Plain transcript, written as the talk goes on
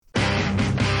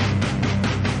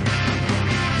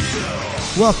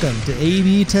Welcome to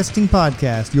A/B Testing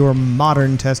Podcast, your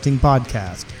modern testing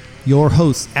podcast. Your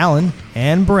hosts, Alan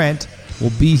and Brent,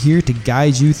 will be here to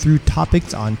guide you through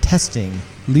topics on testing,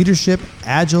 leadership,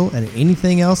 agile, and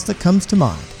anything else that comes to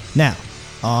mind. Now,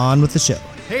 on with the show.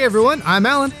 Hey everyone, I'm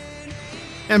Alan,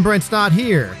 and Brent's not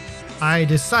here. I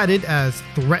decided, as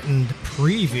threatened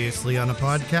previously on a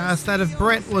podcast, that if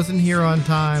Brent wasn't here on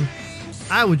time,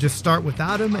 I would just start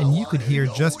without him, and you could hear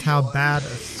just how bad a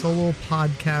solo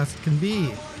podcast can be.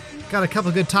 Got a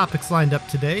couple good topics lined up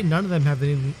today. None of them have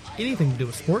anything to do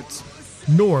with sports,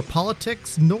 nor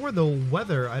politics, nor the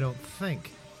weather, I don't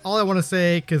think. All I want to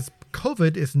say, because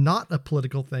COVID is not a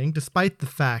political thing, despite the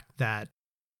fact that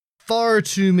far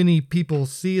too many people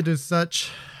see it as such.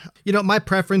 You know, my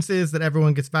preference is that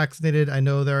everyone gets vaccinated. I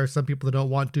know there are some people that don't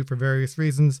want to for various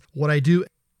reasons. What I do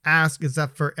ask is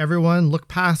that for everyone, look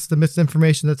past the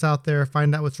misinformation that's out there,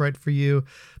 find out what's right for you,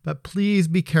 but please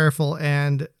be careful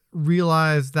and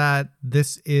realize that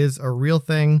this is a real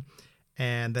thing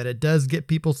and that it does get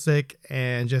people sick,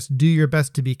 and just do your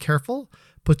best to be careful.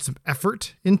 Put some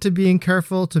effort into being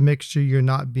careful to make sure you're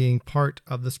not being part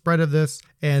of the spread of this.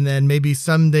 And then maybe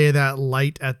someday that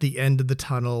light at the end of the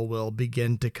tunnel will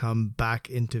begin to come back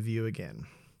into view again.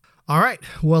 All right,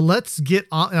 well, let's get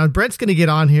on. Now, Brent's going to get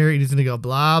on here. He's going to go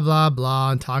blah, blah,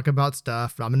 blah and talk about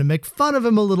stuff. I'm going to make fun of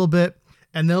him a little bit,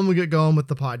 and then we'll get going with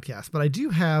the podcast. But I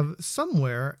do have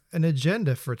somewhere an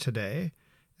agenda for today,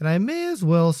 and I may as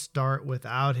well start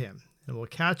without him, and we'll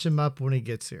catch him up when he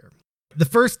gets here. The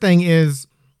first thing is,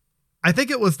 I think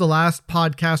it was the last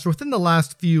podcast, or within the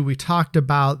last few, we talked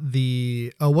about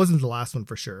it wasn't the last one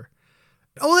for sure.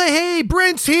 Oh, hey,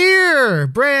 Brent's here.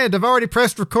 Brent, I've already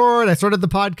pressed record. I started the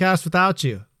podcast without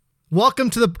you. Welcome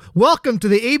to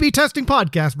the A/B Testing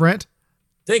Podcast, Brent.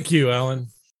 Thank you, Alan.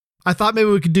 I thought maybe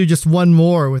we could do just one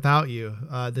more without you.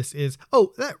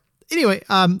 Anyway,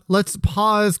 let's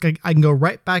pause. I can go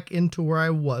right back into where I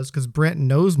was because Brent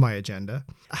knows my agenda.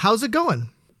 How's it going?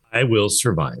 I will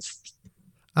survive.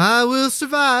 I will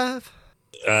survive.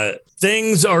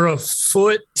 Things are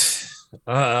afoot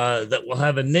that will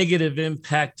have a negative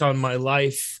impact on my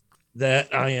life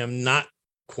that I am not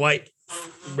quite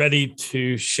ready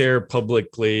to share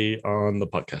publicly on the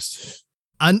podcast.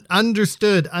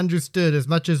 Understood. As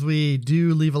much as we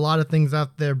do leave a lot of things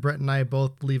out there, Brent and I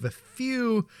both leave a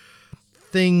few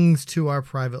things to our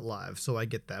private lives. So I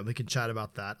get that. We can chat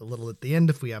about that a little at the end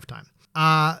if we have time.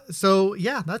 So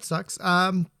yeah, that sucks.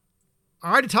 I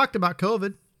already talked about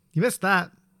COVID. You missed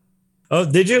that. Oh,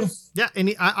 did you? Yeah.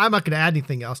 I'm not going to add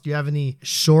anything else. Do you have any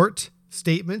short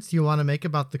statements you want to make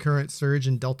about the current surge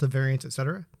in Delta variants, et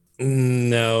cetera?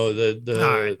 No, the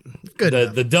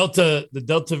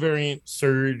Delta variant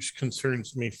surge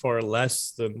concerns me far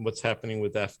less than what's happening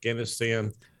with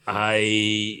Afghanistan.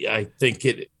 I think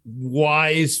it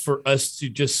wise for us to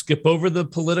just skip over the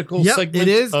political segment.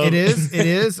 It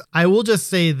is. I will just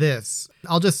say this.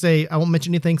 I won't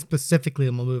mention anything specifically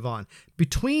and we'll move on.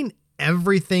 Between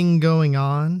everything going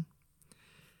on,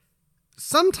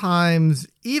 sometimes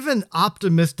even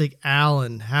optimistic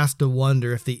Alan has to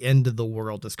wonder if the end of the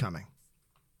world is coming.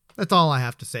 That's all I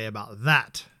have to say about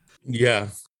that. Yeah.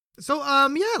 So,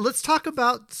 let's talk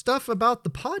about stuff about the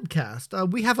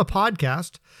podcast. We have a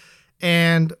podcast,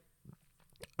 and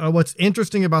what's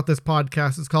interesting about this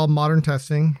podcast is called Modern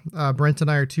Testing. Brent and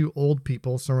I are two old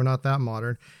people, so we're not that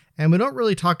modern, and we don't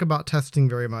really talk about testing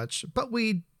very much, but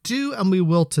we do, and we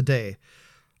will today.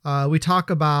 We talk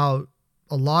a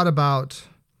lot about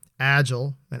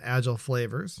Agile and Agile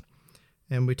flavors,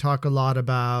 and we talk a lot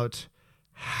about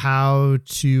how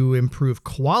to improve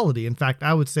quality. In fact,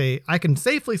 I can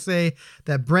safely say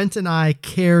that Brent and I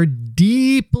care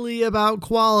deeply about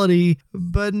quality,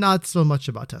 but not so much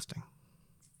about testing.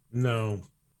 No,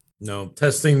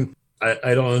 testing.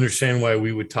 I don't understand why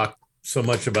we would talk so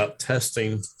much about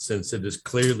testing since it is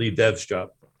clearly Dev's job.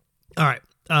 All right.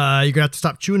 You're gonna have to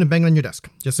stop chewing and banging on your desk.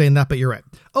 Just saying that, but you're right.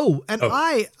 I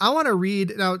want to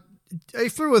read now. Are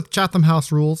you familiar with Chatham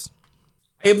House rules?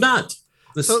 I am not.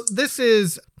 So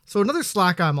another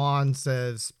Slack I'm on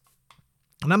says,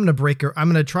 and I'm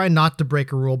going to try not to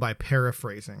break a rule by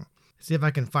paraphrasing. See if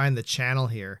I can find the channel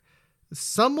here.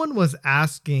 Someone was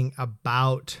asking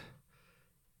about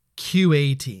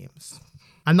QA teams.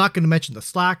 I'm not going to mention the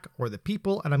Slack or the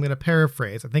people, and I'm going to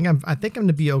paraphrase. I think I'm going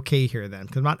to be okay here then,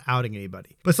 because I'm not outing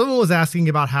anybody. But someone was asking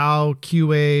about how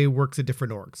QA works at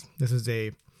different orgs. This is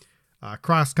a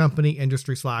cross-company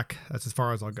industry Slack. That's as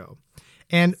far as I'll go.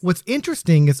 And what's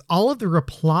interesting is all of the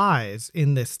replies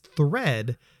in this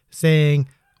thread saying,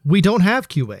 we don't have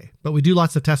QA, but we do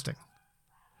lots of testing.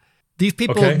 These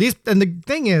people, and the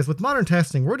thing is, with modern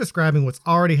testing, we're describing what's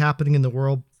already happening in the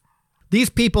world. These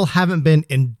people haven't been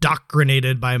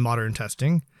indoctrinated by modern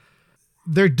testing.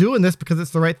 They're doing this because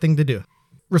it's the right thing to do.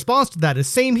 Response to that is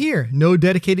same here. No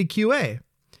dedicated QA.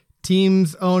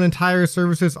 Teams own entire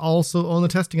services, also own the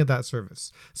testing of that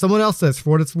service. Someone else says, for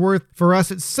what it's worth, for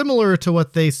us, it's similar to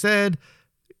what they said.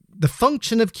 The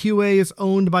function of QA is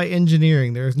owned by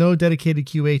engineering. There is no dedicated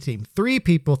QA team. 3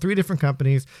 people, 3 different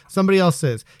companies. Somebody else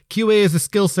says, QA is a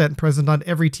skill set present on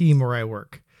every team where I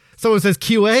work. Someone says,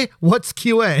 QA? What's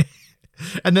QA?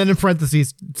 And then in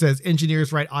parentheses, it says,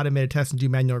 engineers write automated tests and do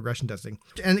manual regression testing.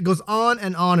 And it goes on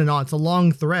and on and on. It's a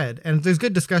long thread. And there's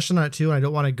good discussion on it too. And I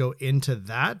don't want to go into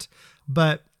that.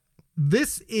 But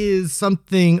this is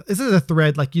a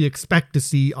thread like you'd expect to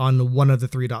see on one of the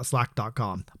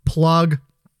 3.slack.com. Plug.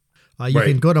 You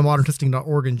can go to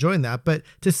moderntesting.org and join that. But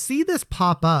to see this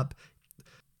pop up,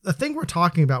 the thing we're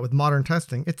talking about with modern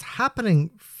testing, it's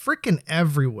happening freaking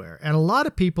everywhere. And a lot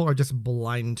of people are just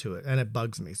blind to it, and it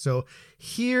bugs me. So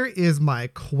here is my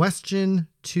question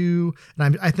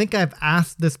and I think I've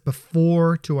asked this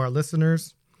before to our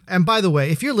listeners. And by the way,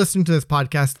 if you're listening to this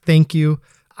podcast, thank you.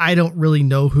 I don't really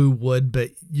know who would,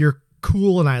 but you're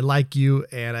cool and I like you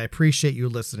and I appreciate you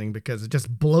listening, because it just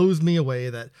blows me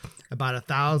away that about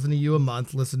 1,000 of you a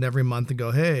month listen every month and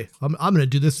go, hey, I'm going to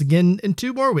do this again in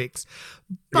 2 more weeks.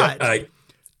 But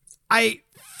I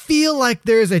feel like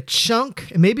there's a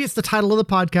chunk, and maybe it's the title of the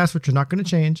podcast, which we're not going to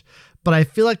change, but I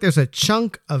feel like there's a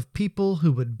chunk of people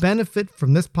who would benefit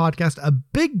from this podcast, a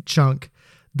big chunk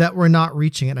that we're not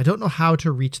reaching, and I don't know how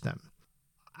to reach them.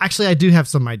 Actually, I do have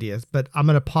some ideas, but I'm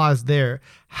going to pause there.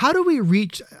 How do we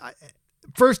reach?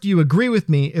 First, you agree with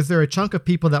me. Is there a chunk of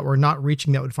people that we're not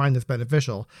reaching that would find this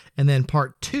beneficial? And then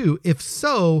part 2, if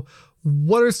so,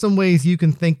 what are some ways you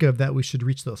can think of that we should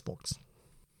reach those folks?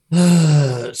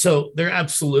 So there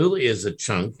absolutely is a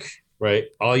chunk, right?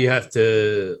 All you have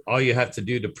to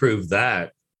do to prove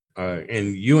that,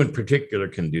 and you in particular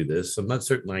can do this. I'm not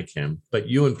certain I can, but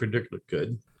you in particular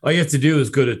could. All you have to do is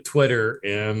go to Twitter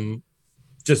and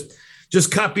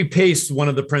just copy paste one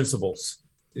of the principles,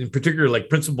 in particular, like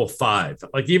principle 5.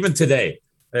 Like even today,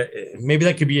 maybe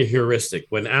that could be a heuristic.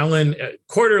 When Alan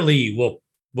quarterly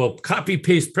will copy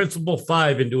paste principle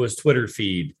 5 into his Twitter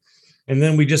feed, and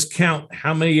then we just count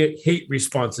how many hate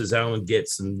responses Alan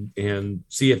gets and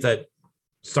see if that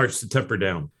starts to temper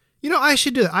down. I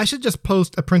should do that. I should just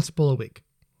post a principle a week,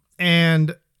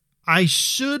 and I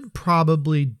should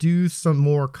probably do some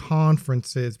more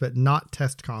conferences, but not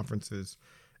test conferences,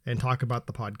 and talk about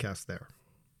the podcast there.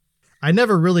 I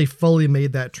never really fully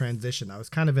made that transition. I was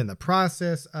kind of in the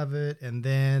process of it, and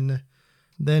then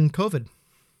COVID.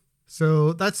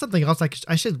 So that's something else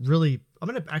I should really, I'm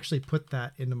going to actually put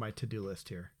that into my to-do list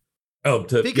here. Oh,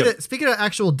 speaking of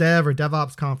actual dev or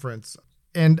DevOps conference,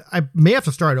 and I may have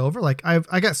to start over. Like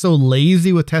I got so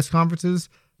lazy with test conferences.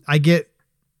 I get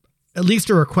at least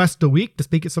a request a week to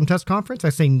speak at some test conference. I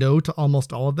say no to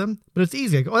almost all of them, but it's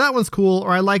easy. I go, oh, that one's cool.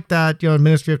 Or I like that,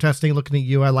 Ministry of Testing, looking at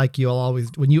you. I like you.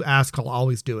 When you ask, I'll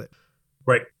always do it.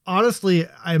 Right. Honestly,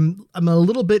 I'm a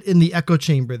little bit in the echo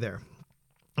chamber there.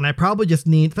 And I probably just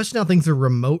need, especially now things are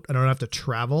remote, I don't have to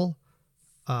travel.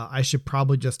 I should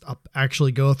probably just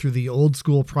actually go through the old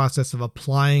school process of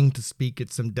applying to speak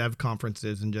at some dev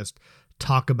conferences and just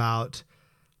talk about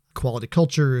quality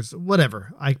cultures,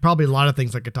 whatever. Probably a lot of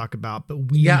things I could talk about, but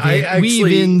weave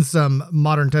in some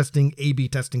modern testing, A/B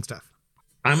testing stuff.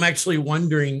 I'm actually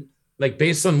wondering, like,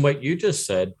 based on what you just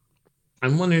said,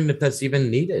 I'm wondering if that's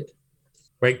even needed,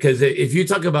 right? Because if you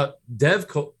talk about dev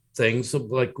things,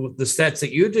 like the stats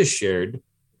that you just shared,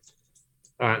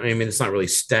 it's not really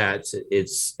stats.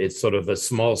 It's sort of a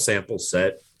small sample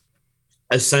set.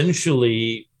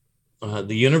 Essentially,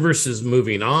 the universe is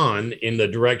moving on in the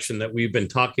direction that we've been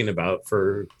talking about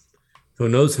for who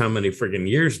knows how many friggin'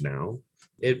 years now.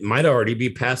 It might already be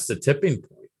past the tipping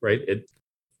point, right?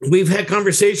 We've had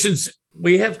conversations.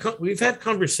 We've had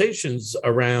conversations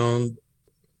around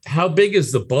how big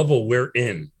is the bubble we're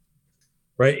in,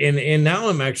 right? And now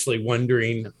I'm actually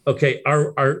wondering, okay,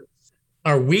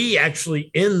 are we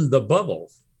actually in the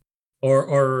bubble,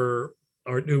 or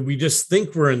do we just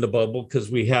think we're in the bubble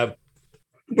because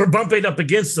we're bumping up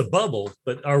against the bubble,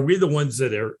 but are we the ones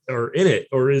that are in it?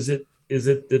 Or is it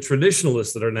the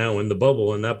traditionalists that are now in the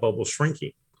bubble and that bubble's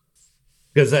shrinking?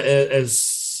 Because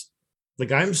as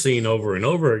like I'm seeing over and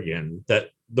over again, that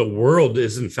the world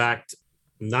is in fact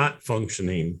not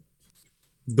functioning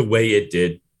the way it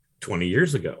did 20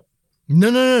 years ago. No,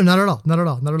 not at all. Not at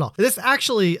all. This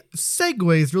actually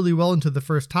segues really well into the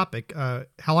first topic. How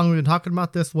long have we been talking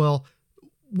about this? Well,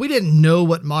 we didn't know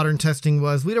what modern testing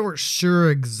was. We weren't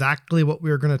sure exactly what we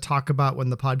were going to talk about when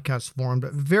the podcast formed,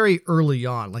 but very early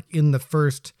on, like in the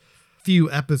first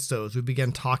few episodes, we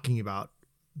began talking about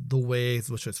the ways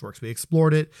which this works. We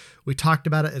explored it. We talked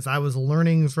about it as I was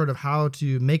learning sort of how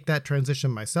to make that transition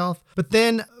myself. But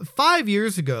then 5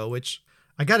 years ago, which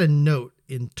I got a note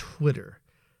in Twitter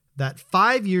that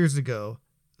 5 years ago,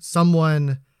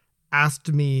 someone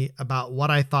asked me about what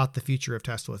I thought the future of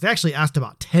test was. They actually asked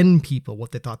about 10 people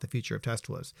what they thought the future of test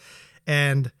was.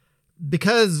 And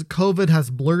because COVID has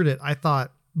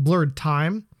blurred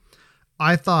time,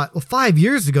 I thought, well, 5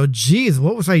 years ago, geez,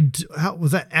 what was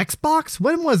was that Xbox?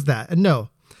 When was that? And no,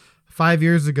 5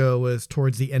 years ago was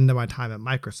towards the end of my time at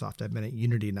Microsoft. I've been at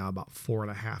Unity now about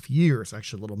 4.5 years,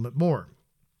 actually a little bit more.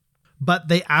 But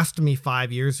they asked me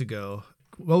 5 years ago,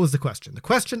 what was the question? The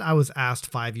question I was asked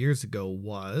 5 years ago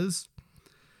was,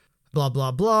 blah,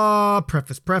 blah, blah,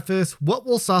 preface. What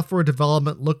will software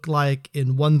development look like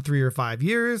in 1, 3, or 5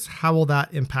 years? How will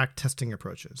that impact testing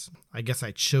approaches? I guess I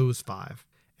chose 5.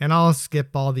 And I'll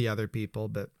skip all the other people,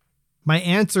 but my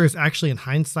answer is actually, in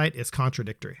hindsight, is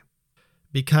contradictory.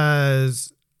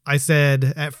 Because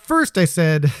at first I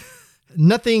said,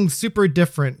 nothing super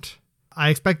different. I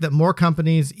expect that more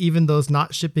companies, even those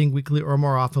not shipping weekly or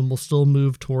more often, will still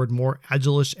move toward more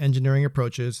agile-ish engineering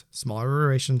approaches, smaller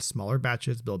iterations, smaller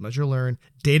batches, build, measure, learn.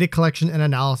 Data collection and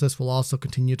analysis will also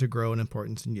continue to grow in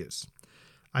importance and use.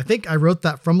 I think I wrote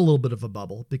that from a little bit of a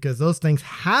bubble because those things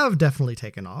have definitely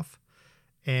taken off.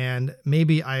 And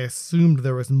maybe I assumed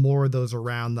there was more of those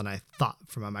around than I thought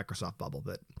from a Microsoft bubble,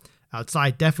 but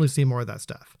outside, definitely see more of that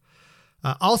stuff.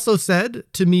 Also said,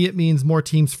 to me, it means more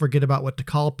teams forget about what to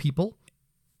call people.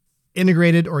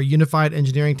 Integrated or unified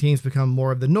engineering teams become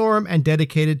more of the norm, and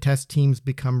dedicated test teams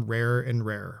become rarer and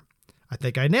rarer. I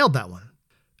think I nailed that one.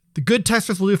 The good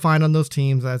testers will do fine on those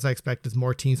teams, as I expect as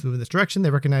more teams move in this direction.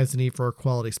 They recognize the need for a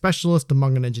quality specialist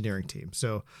among an engineering team.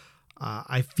 So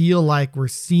I feel like we're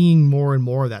seeing more and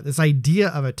more of that. This idea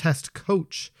of a test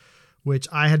coach, which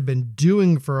I had been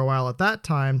doing for a while at that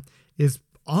time, is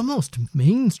almost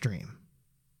mainstream.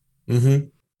 Mm-hmm.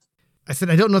 I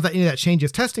said, I don't know if any of that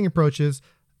changes testing approaches.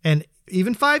 And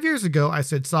even 5 years ago, I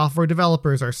said software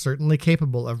developers are certainly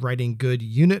capable of writing good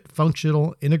unit,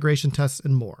 functional, integration tests,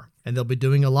 and more. And they'll be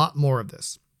doing a lot more of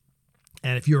this.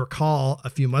 And if you recall, a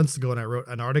few months ago when I wrote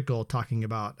an article talking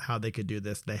about how they could do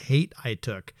this, the hate I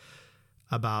took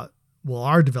about, well,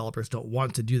 our developers don't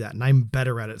want to do that, and I'm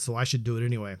better at it, so I should do it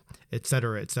anyway, et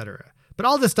cetera, et cetera. But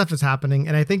all this stuff is happening,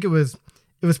 and I think it was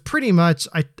pretty much,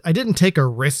 I didn't take a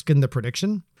risk in the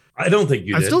prediction. I don't think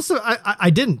you did. I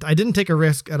didn't take a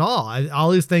risk at all.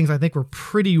 All these things I think were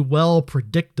pretty well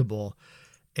predictable.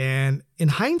 And in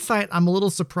hindsight, I'm a little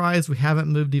surprised we haven't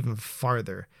moved even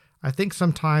farther. I think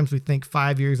sometimes we think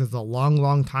 5 years is a long,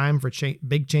 long time for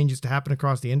big changes to happen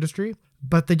across the industry,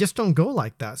 but they just don't go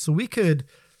like that. So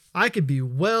I could be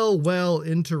well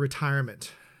into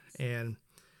retirement and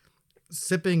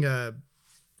sipping a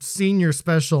senior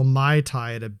special Mai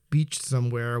Tai at a beach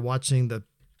somewhere, watching the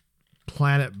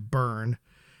planet burn,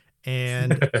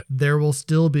 and there will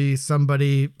still be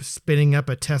somebody spinning up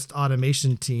a test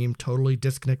automation team totally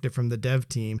disconnected from the dev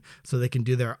team so they can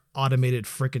do their automated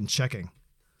frickin' checking.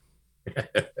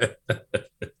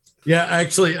 Yeah,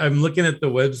 actually, I'm looking at the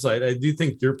website. I do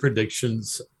think your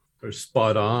predictions are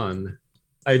spot on.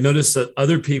 I noticed that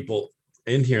other people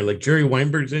in here, like Jerry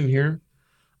Weinberg's in here.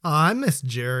 I miss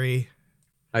Jerry.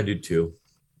 I do too.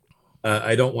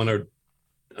 I don't want to,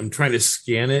 I'm trying to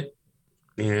scan it,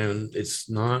 and it's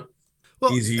not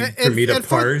easy for me to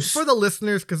parse. For the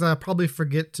listeners, because I'll probably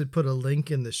forget to put a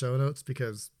link in the show notes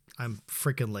because I'm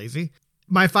freaking lazy.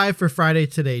 My 5 for Friday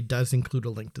today does include a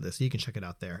link to this, so you can check it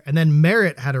out there. And then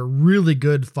Merritt had a really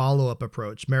good follow-up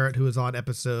approach. Merritt, who was on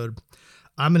episode,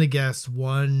 I'm going to guess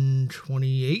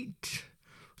 128,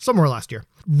 somewhere last year,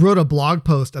 wrote a blog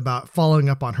post about following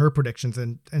up on her predictions.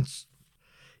 And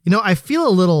you know, I feel a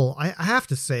little, I have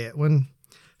to say it, when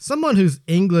someone whose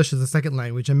English is a second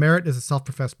language, and Merritt is a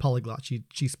self-professed polyglot,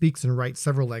 she speaks and writes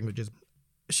several languages.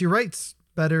 She writes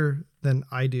better than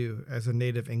I do as a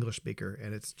native English speaker.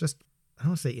 And it's just, I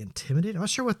don't want to say intimidating. I'm not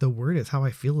sure what the word is, how I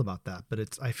feel about that, but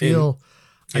I feel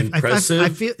impressive. I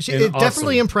feel it's awesome.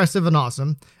 Definitely impressive and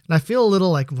awesome. And I feel a little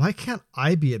like, why can't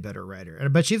I be a better writer? And I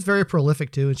bet she's very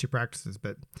prolific too, and she practices,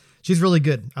 but she's really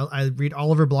good. I read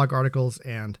all of her blog articles,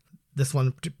 and this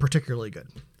one particularly good.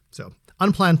 So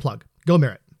unplanned plug. Go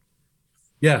Merritt.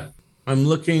 Yeah, I'm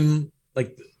looking,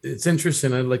 like, it's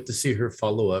interesting. I'd like to see her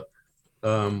follow up.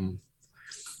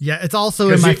 Yeah, it's also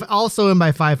in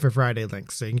my 5 for Friday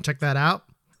links, so you can check that out.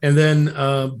 And then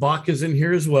Bach is in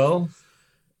here as well.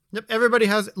 Yep, everybody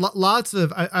has lots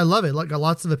of, I love it, got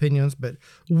lots of opinions, but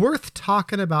worth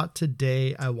talking about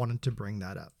today. I wanted to bring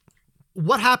that up.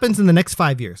 What happens in the next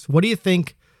 5 years? What do you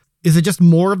think Is it just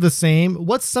more of the same?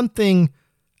 What's something,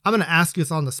 I'm going to ask you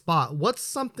this on the spot. What's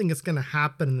something that's going to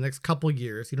happen in the next couple of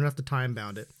years? You don't have to time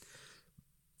bound it,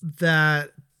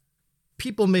 that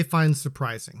people may find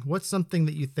surprising. What's something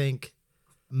that you think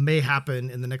may happen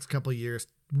in the next couple of years,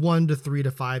 1 to 3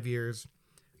 to 5 years,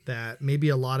 that maybe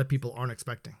a lot of people aren't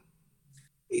expecting?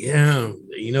 Yeah.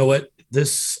 You know what?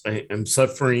 I'm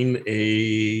suffering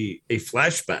a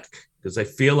flashback, because I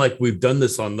feel like we've done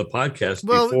this on the podcast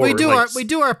before. We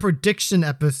do our prediction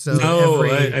episode. No,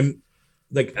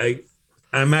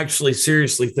 I'm actually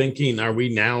seriously thinking, are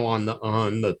we now on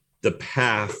the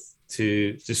path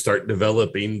to start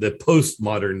developing the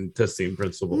postmodern testing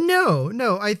principle?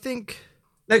 No, I think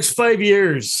next 5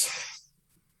 years,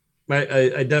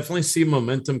 I definitely see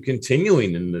momentum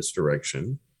continuing in this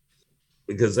direction,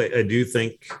 because I do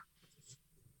think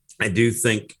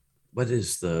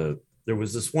there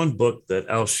was this one book that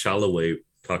Al Shalloway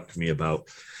talked to me about,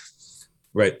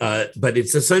 right? But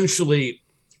it's essentially,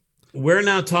 we're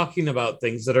now talking about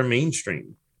things that are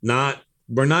mainstream.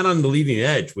 We're not on the leading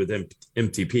edge with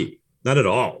MTP, not at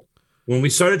all. When we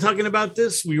started talking about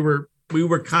this, we were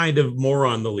kind of more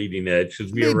on the leading edge,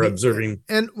 because we were observing.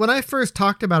 And when I first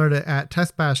talked about it at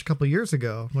Test Bash a couple of years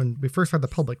ago, when we first had the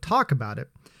public talk about it,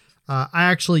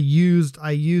 I used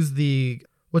the,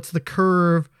 what's the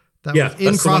curve that was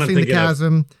in Crossing the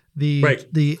Chasm,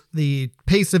 the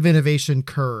pace of innovation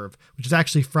curve, which is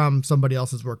actually from somebody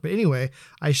else's work. But anyway,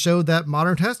 I showed that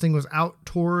modern testing was out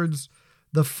towards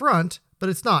the front, but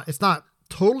it's not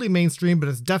totally mainstream, but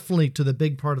it's definitely to the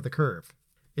big part of the curve.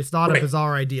 It's not a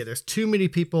bizarre idea. There's too many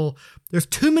people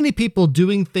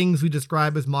doing things we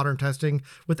describe as modern testing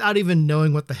without even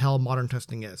knowing what the hell modern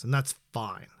testing is. And that's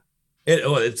fine.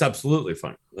 It's absolutely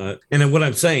fine. And what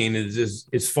I'm saying is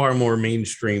it's far more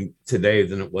mainstream today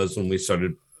than it was when we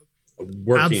started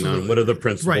working on what are the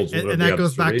principles. Right. And that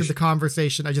goes back to the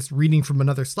conversation I just reading from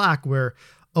another Slack where,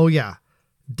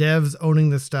 devs owning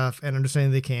this stuff and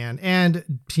understanding they can,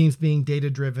 and teams being data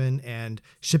driven and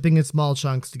shipping in small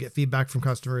chunks to get feedback from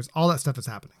customers. All that stuff is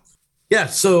happening. Yeah.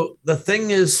 So the thing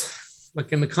is,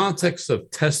 like in the context of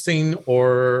testing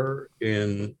or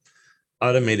in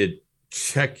automated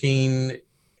checking,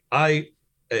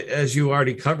 as you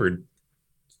already covered,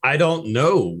 I don't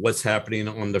know what's happening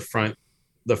on the front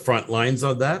lines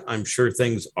of that. I'm sure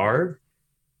things are,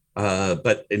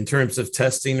 but in terms of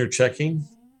testing or checking,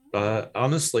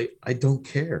 honestly, I don't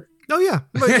care. Oh yeah,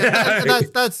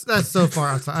 that's so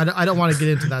far outside. I don't want to get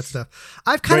into that stuff.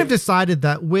 I've kind of decided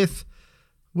that with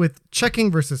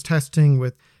checking versus testing,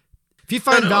 if you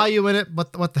find value in it,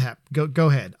 what the heck, go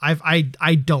ahead.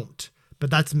 I don't,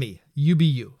 but that's me. You be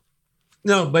you.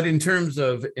 No, but in terms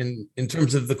of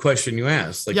the question you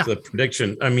asked, the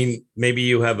prediction, I mean, maybe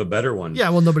you have a better one. Yeah,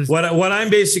 well, nobody's. What I'm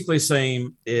basically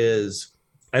saying is,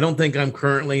 I don't think I'm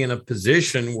currently in a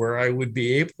position where I would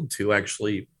be able to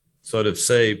actually sort of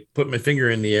put my finger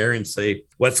in the air and say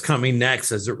what's coming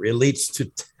next as it relates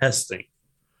to testing,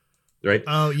 right?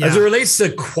 Oh yeah. As it relates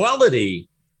to quality,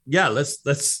 let's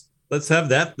have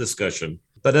that discussion.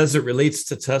 But as it relates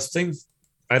to testing,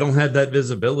 I don't have that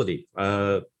visibility.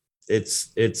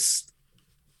 It's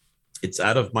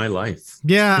out of my life.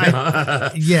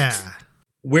 Yeah. Yeah.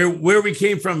 Where we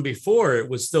came from before, it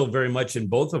was still very much in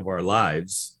both of our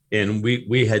lives. And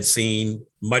we had seen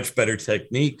much better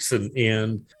techniques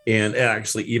and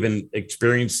actually even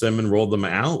experienced them and rolled them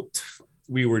out.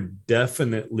 We were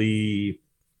definitely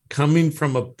coming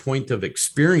from a point of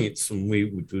experience when we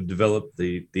developed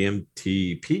the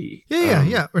MTP.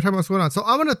 Yeah. We're talking about what's going on. So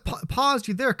I'm going to pause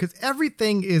you there because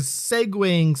everything is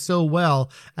segueing so well.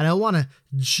 And I want to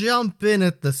jump in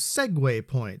at the segue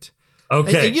point.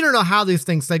 Okay. And you don't know how these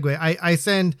things segue. I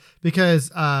send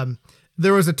because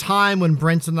there was a time when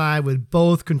Brent and I would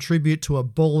both contribute to a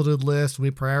bulleted list. We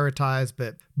prioritize,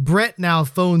 but Brent now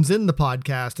phones in the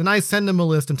podcast and I send him a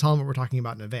list and tell him what we're talking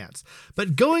about in advance.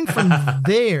 But going from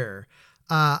there,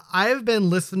 I've been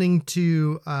listening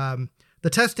to the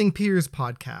Testing Peers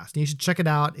podcast. And you should check it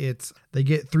out. They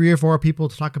get 3 or 4 people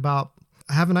to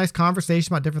have a nice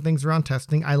conversation about different things around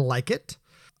testing. I like it.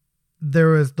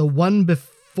 There was the one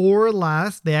before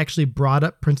last, they actually brought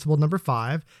up principle number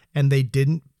 5 and they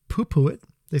didn't poo-poo it.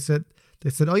 They said,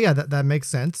 oh yeah, that makes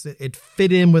sense. It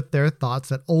fit in with their thoughts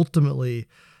that ultimately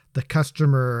the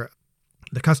customer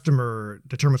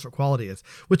determines what quality is,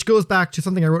 which goes back to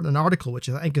something I wrote in an article, which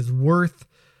I think is worth,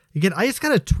 again, I just got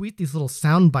to tweet these little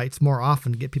sound bites more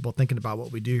often to get people thinking about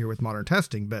what we do here with modern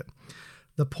testing. But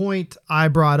the point I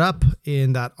brought up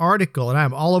in that article, and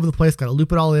I'm all over the place, got to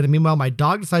loop it all in. And meanwhile, my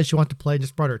dog decided she wanted to play and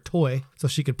just brought her toy so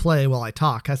she could play while I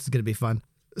talk. That's going to be fun.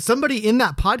 Somebody in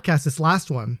that podcast, this last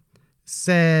one,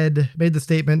 made the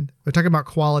statement, they're talking about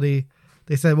quality.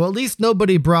 They said, well, at least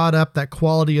nobody brought up that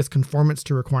quality is conformance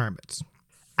to requirements.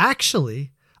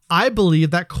 Actually, I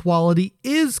believe that quality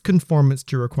is conformance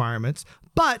to requirements,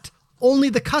 but only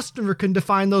the customer can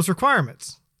define those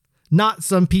requirements, not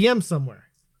some PM somewhere.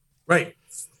 Right.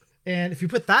 And if you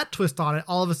put that twist on it,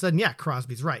 all of a sudden, yeah,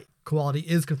 Crosby's right. Quality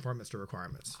is conformance to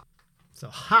requirements.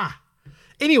 So,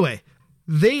 Anyway,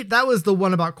 that was the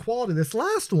one about quality. This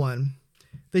last one,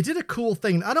 they did a cool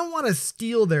thing. I don't want to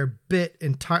steal their bit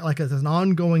entire like as an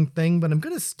ongoing thing, but I'm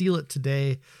going to steal it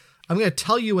today. I'm going to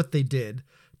tell you what they did,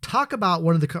 talk about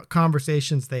one of the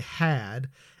conversations they had,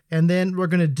 and then we're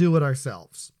going to do it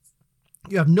ourselves.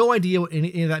 You have no idea what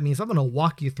any of that means. I'm going to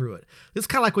walk you through it. This is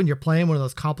kind of like when you're playing one of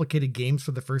those complicated games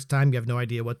for the first time. You have no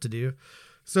idea what to do.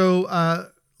 So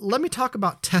let me talk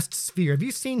about Test Sphere. Have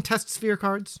you seen Test Sphere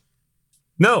cards?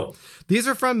 No. These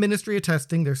are from Ministry of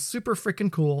Testing. They're super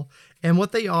freaking cool. And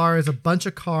what they are is a bunch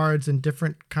of cards and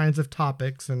different kinds of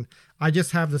topics. And I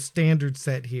just have the standard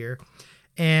set here.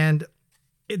 And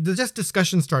they're just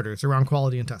discussion starters around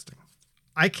quality and testing.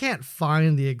 I can't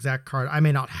find the exact card. I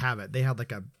may not have it. They had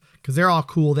because they're all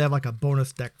cool. They have like a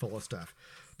bonus deck full of stuff.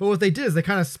 But what they did is they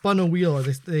kind of spun a wheel, or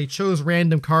they chose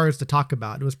random cards to talk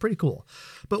about. It was pretty cool.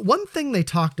 But one thing they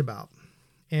talked about,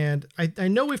 and I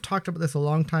know we've talked about this a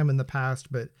long time in the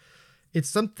past, but it's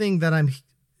something that I'm,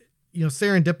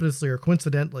 serendipitously or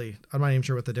coincidentally, I'm not even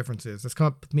sure what the difference is. It's come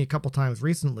up with me a couple times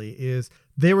recently, is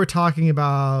they were talking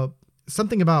about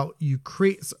something about you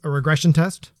create a regression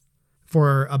test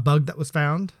for a bug that was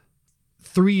found.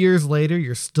 3 years later,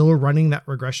 you're still running that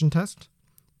regression test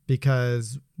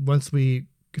because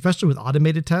especially with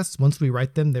automated tests, once we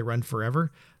write them, they run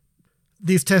forever.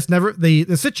 These tests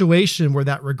the situation where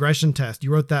that regression test,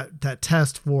 you wrote that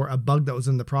test for a bug that was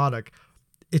in the product,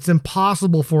 it's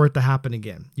impossible for it to happen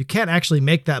again. You can't actually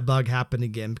make that bug happen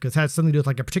again because it has something to do with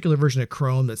like a particular version of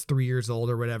Chrome that's 3 years old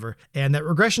or whatever. And that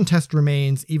regression test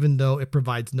remains even though it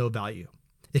provides no value.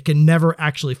 It can never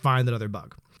actually find another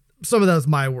bug. Some of those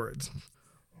my words.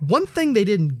 One thing they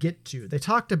didn't get to, they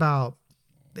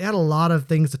had a lot of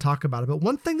things to talk about, but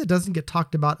one thing that doesn't get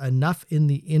talked about enough in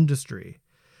the industry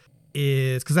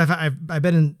is, because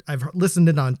I've listened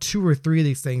in on 2 or 3 of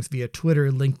these things via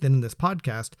Twitter, LinkedIn, and this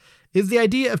podcast, is the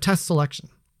idea of test selection.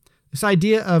 This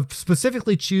idea of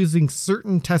specifically choosing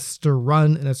certain tests to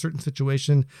run in a certain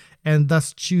situation and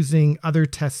thus choosing other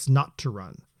tests not to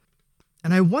run.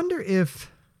 And I wonder if,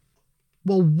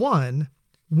 one,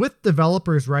 with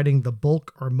developers writing the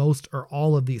bulk or most or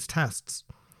all of these tests,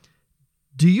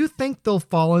 do you think they'll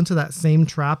fall into that same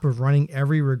trap of running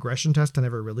every regression test on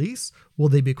every release? Will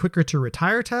they be quicker to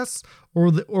retire tests, or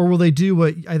will they do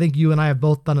what I think you and I have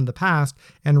both done in the past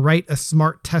and write a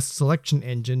smart test selection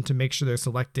engine to make sure they're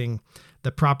selecting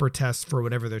the proper tests for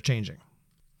whatever they're changing?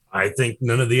 I think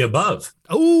none of the above.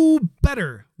 Oh,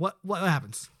 better. What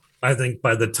happens? I think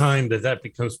by the time that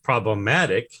becomes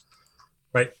problematic,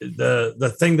 right?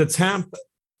 The thing that's happened,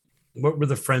 what were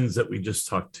the friends that we just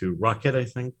talked to? Rocket, I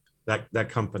think. That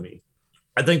company.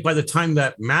 I think by the time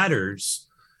that matters,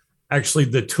 actually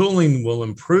the tooling will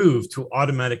improve to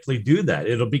automatically do that.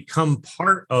 It'll become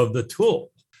part of the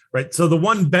tool, right? So the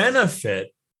one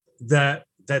benefit that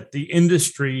the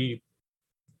industry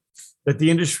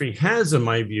has, in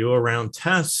my view, around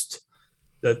test,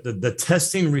 the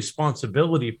testing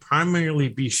responsibility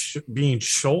primarily being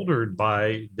shouldered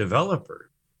by developers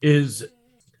is,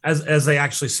 as I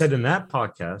actually said in that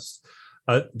podcast,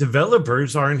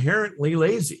 developers are inherently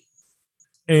lazy.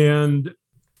 And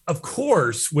of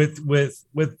course, with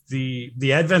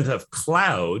the advent of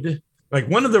cloud, like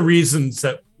one of the reasons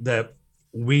that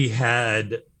we had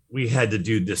to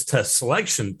do this test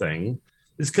selection thing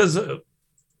is because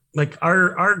like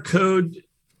our code,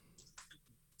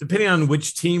 depending on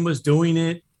which team was doing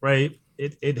it, right,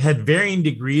 it had varying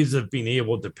degrees of being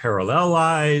able to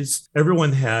parallelize.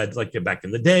 Everyone had, like back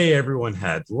in the day, everyone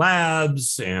had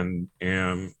labs, and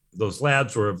those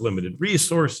labs were of limited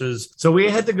resources. So we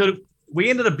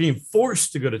ended up being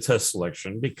forced to go to test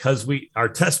selection because our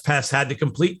test pass had to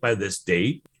complete by this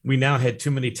date. We now had too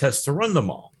many tests to run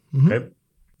them all. Mm-hmm. Okay.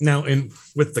 Now,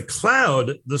 with the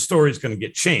cloud, the story is going to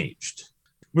get changed.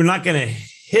 We're not going to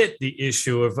hit the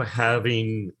issue of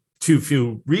having too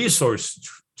few resources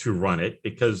to run it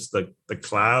because the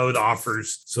cloud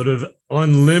offers sort of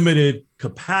unlimited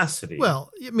capacity. Well,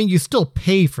 I mean, you still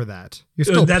pay for that. You're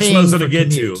still that's paying what I was going to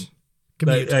get to.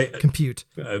 Compute.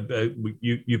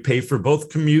 You pay for both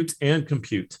commute and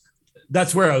compute.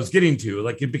 That's where I was getting to.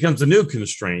 Like it becomes a new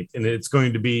constraint, and it's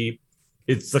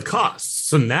the cost.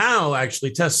 So now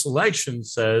actually test selection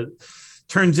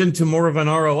turns into more of an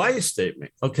ROI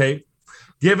statement. Okay,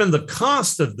 given the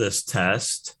cost of this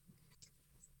test,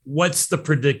 what's the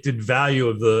predicted value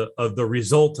of the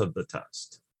result of the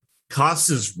test? Cost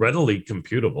is readily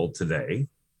computable today.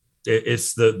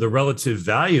 It's the relative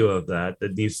value of that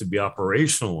needs to be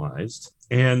operationalized.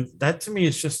 And that to me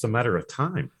is just a matter of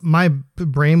time. My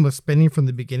brain was spinning from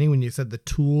the beginning when you said the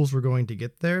tools were going to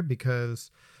get there,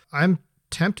 because I'm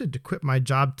tempted to quit my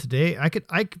job today. I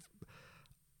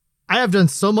have done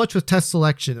so much with test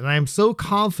selection, and I am so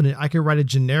confident I could write a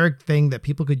generic thing that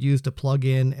people could use to plug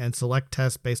in and select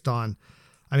tests based on.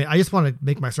 I mean, I just want to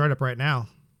make my startup right now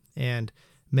and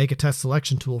make a test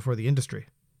selection tool for the industry.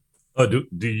 Oh, do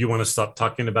you want to stop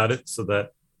talking about it so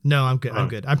that? No, I'm good. I'm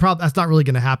good. That's not really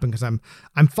going to happen because I'm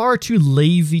far too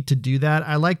lazy to do that.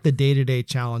 I like the day-to-day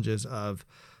challenges of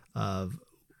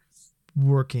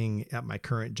working at my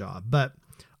current job. But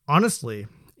honestly,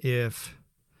 if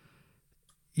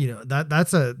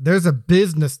there's a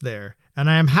business there, and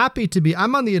I am happy to be.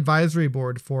 I'm on the advisory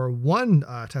board for one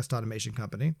test automation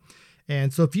company.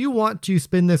 And so if you want to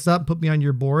spin this up, put me on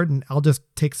your board, and I'll just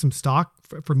take some stock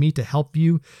for me to help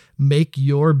you make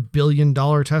your $1 billion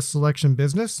test selection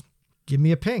business, give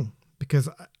me a ping, because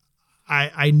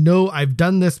I know I've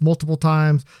done this multiple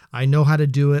times. I know how to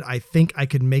do it. I think we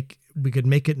could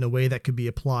make it in a way that could be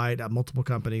applied at multiple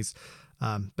companies.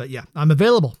 But yeah, I'm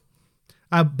available.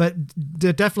 But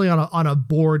definitely on a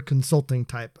board consulting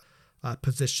type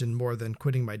position more than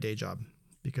quitting my day job,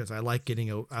 because I like getting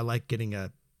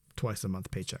a twice a month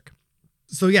paycheck.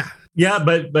 So yeah.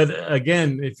 But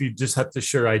again, if you just have to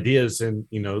share ideas and,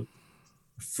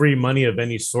 free money of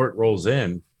any sort rolls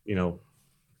in,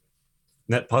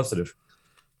 net positive.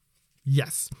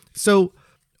 Yes. So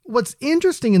what's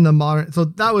interesting in the modern, so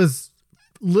that was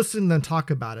listen and talk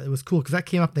about it. It was cool because that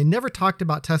came up. They never talked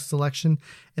about test selection,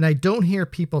 and I don't hear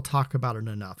people talk about it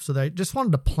enough. So they just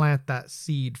wanted to plant that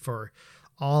seed for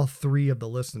all three of the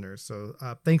listeners. So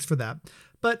thanks for that.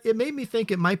 But it made me think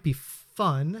it might be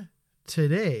fun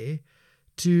today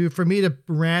for me to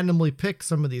randomly pick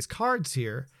some of these cards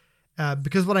here,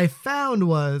 because what I found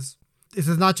was, this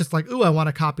is not just like, ooh, I want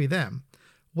to copy them.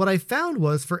 What I found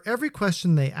was for every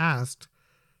question they asked,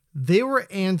 they were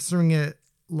answering it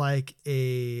like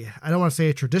I don't want to say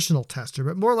a traditional tester,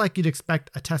 but more like you'd expect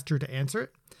a tester to answer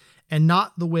it, and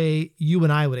not the way you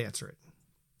and I would answer it.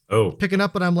 Oh, picking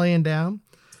up what I'm laying down.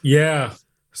 Yeah.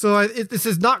 So this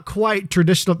is not quite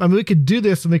traditional. I mean, we could do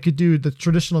this and we could do the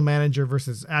traditional manager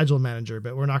versus agile manager,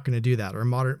 but we're not going to do that, or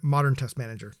modern test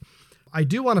manager. I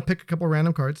do want to pick a couple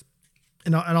random cards,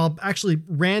 and I'll actually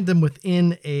random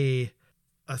within a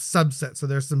subset. So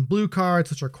there's some blue cards,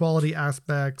 which are quality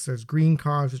aspects. There's green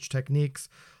cards, which are techniques.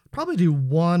 Probably do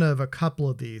one of a couple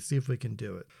of these, see if we can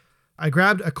do it. I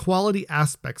grabbed a quality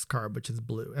aspects card, which is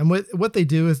blue. And what they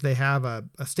do is they have a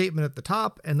statement at the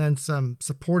top and then some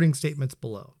supporting statements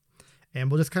below.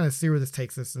 And we'll just kind of see where this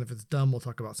takes us. And if it's dumb, we'll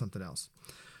talk about something else.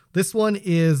 This one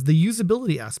is the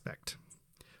usability aspect.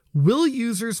 Will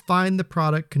users find the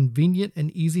product convenient and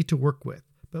easy to work with?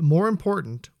 But more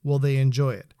important, will they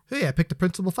enjoy it? Hey, I picked a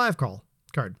Principle 5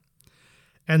 card.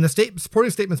 And the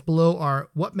supporting statements below are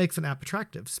what makes an app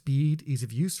attractive? Speed, ease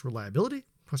of use, reliability? ?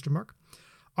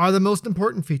 Are the most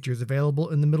important features available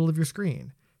in the middle of your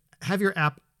screen? Have your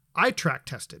app eye track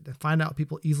tested and find out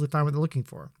people easily find what they're looking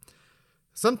for.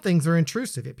 Some things are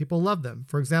intrusive, yet people love them.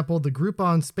 For example, the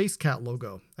Groupon Space Cat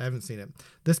logo. I haven't seen it.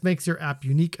 This makes your app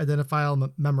unique,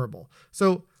 identifiable, memorable.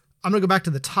 So I'm going to go back to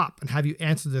the top and have you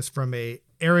answer this from a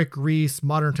Eric Ries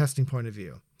modern testing point of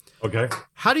view. Okay.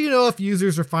 How do you know if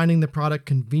users are finding the product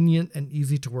convenient and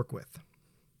easy to work with?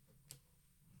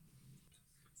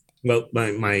 Well,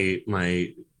 my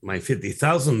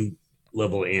 50,000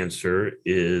 level answer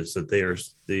is that they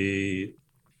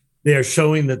are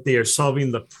showing that they are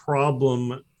solving the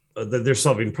problem, that they're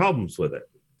solving problems with it.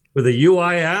 With a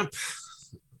UI app,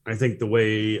 I think the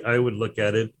way I would look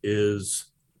at it is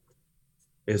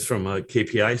from a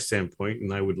KPI standpoint,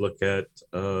 and I would look at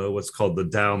what's called the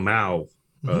DAO-MAO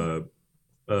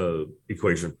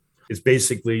equation. It's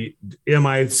basically, am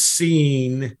I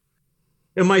seeing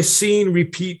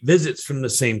repeat visits from the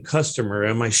same customer?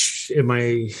 Am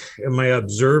I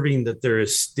observing that there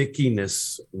is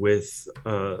stickiness with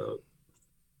the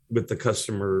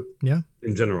customer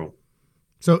in general?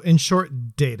 So in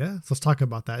short, data. So let's talk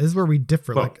about that. This is where we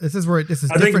differ. Well, this is I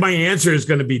different. think my answer is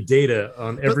going to be data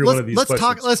on every one of these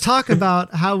questions. Let's talk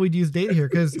about how we'd use data here,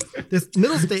 because this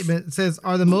middle statement says,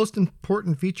 are the most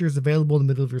important features available in the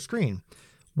middle of your screen?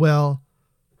 Well,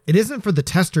 it isn't for the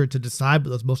tester to decide what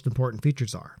those most important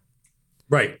features are.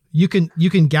 Right. You can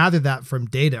gather that from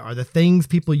data. Are the things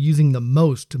people using the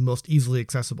most easily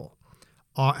accessible?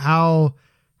 How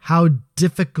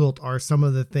difficult are some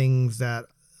of the things that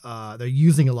they're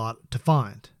using a lot to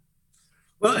find.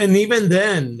 Well, and even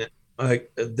then,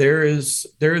 there is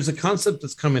a concept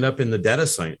that's coming up in the data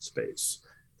science space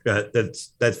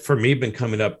that's for me been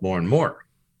coming up more and more,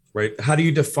 right? How do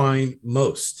you define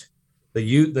most, that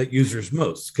users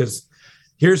most? Because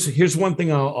here's one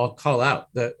thing I'll call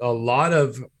out, that a lot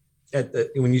of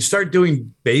when you start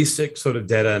doing basic sort of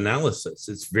data analysis,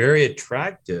 it's very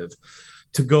attractive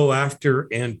to go after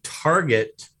and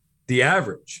target the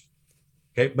average.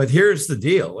 Okay, but here's the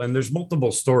deal, and there's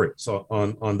multiple stories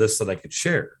on this that I could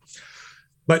share,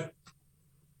 but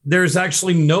there's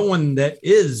actually no one that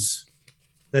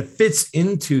fits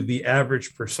into the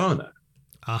average persona.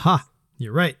 Aha,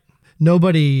 you're right. No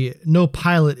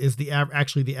pilot is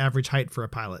actually the average height for a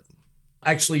pilot.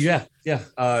 Actually, yeah.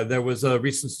 There was a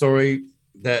recent story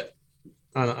that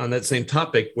on that same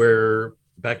topic where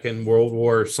back in World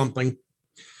War something,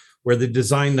 where they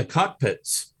designed the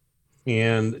cockpits.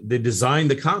 And they designed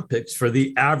the cockpits for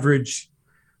the average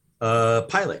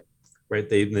pilot, right?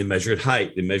 They measured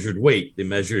height, they measured weight, they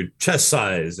measured chest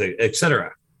size, et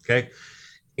cetera. Okay.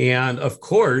 And of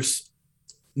course,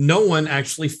 no one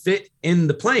actually fit in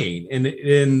the plane. And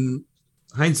in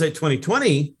hindsight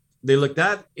 2020, they looked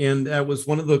at, and that was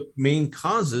one of the main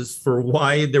causes for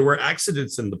why there were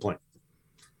accidents in the plane.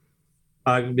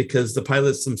 Because the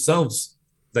pilots themselves,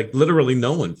 like literally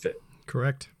no one fit.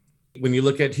 Correct. When you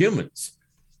look at humans,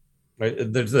 right,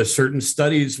 there's certain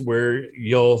studies where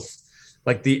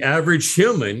like the average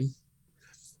human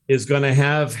is going to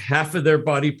have half of their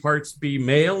body parts be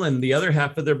male and the other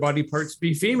half of their body parts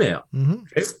be female. Mm-hmm.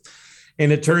 Okay?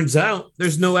 And it turns out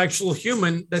there's no actual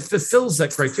human that fulfills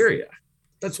that criteria.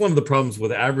 That's one of the problems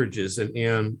with averages.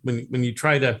 And when you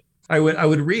try to, I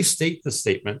would restate the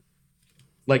statement,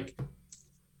 like,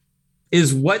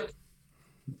 is what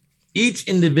each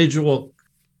individual,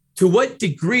 to what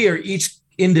degree are each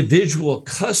individual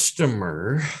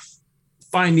customer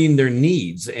finding their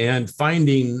needs and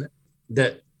finding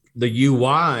that the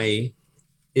UI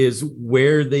is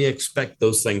where they expect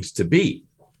those things to be,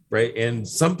 right? And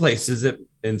some places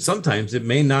and sometimes it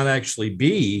may not actually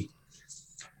be,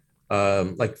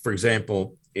 like for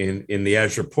example, in the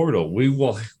Azure portal,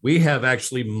 we have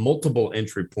actually multiple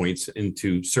entry points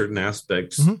into certain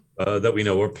aspects that we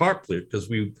know are popular, because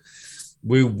we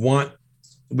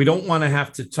don't want to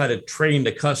have to try to train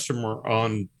the customer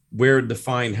on where to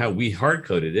find how we hard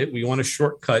coded it. We want a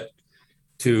shortcut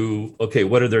to, okay,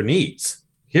 what are their needs?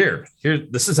 Here,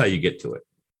 this is how you get to it.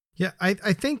 Yeah, I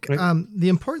think right? The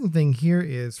important thing here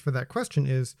is for that question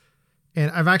is, and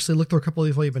I've actually looked through a couple of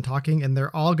these while you've been talking, and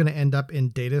they're all going to end up in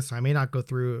data. So I may not go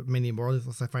through many more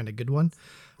unless I find a good one.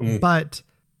 But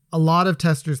a lot of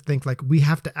testers think like we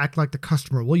have to act like the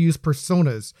customer. We'll use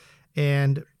personas,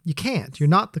 and you can't. You're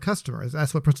not the customer.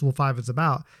 That's what Principle 5 is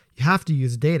about. You have to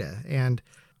use data. And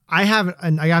I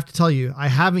have to tell you, I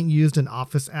haven't used an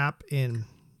Office app in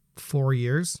 4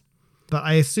 years, but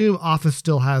I assume Office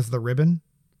still has the ribbon.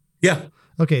 Yeah.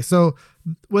 Okay, so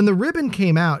when the ribbon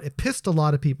came out, it pissed a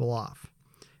lot of people off.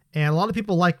 And a lot of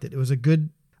people liked it. It was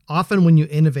often when you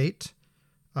innovate,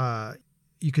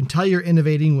 you can tell you're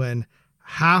innovating when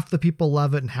half the people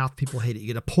love it and half the people hate it. You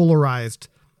get a polarized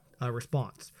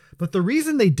response. But the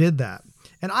reason they did that,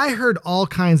 and I heard all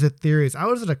kinds of theories. I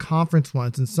was at a conference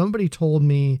once and somebody told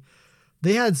me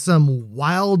they had some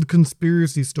wild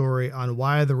conspiracy story on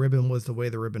why the ribbon was the way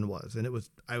the ribbon was. And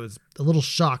I was a little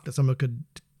shocked that someone could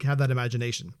have that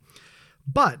imagination.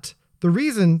 But the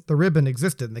reason the ribbon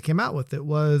existed and they came out with it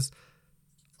was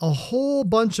a whole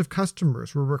bunch of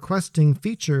customers were requesting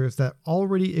features that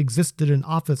already existed in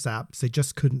Office apps. They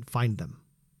just couldn't find them.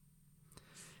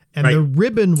 And right. The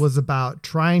ribbon was about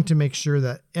trying to make sure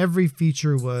that every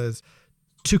feature was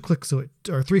 2 clicks away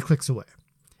or 3 clicks away,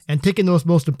 and taking those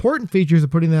most important features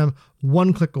and putting them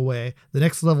 1 click away, the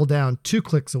next level down 2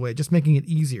 clicks away, just making it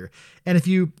easier. And if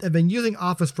you have been using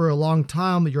Office for a long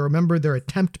time, you'll remember their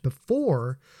attempt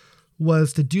before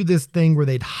was to do this thing where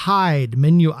they'd hide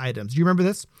menu items. Do you remember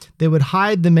this? They would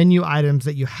hide the menu items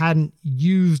that you hadn't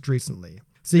used recently.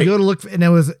 So you go to look for, and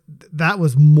that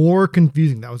was more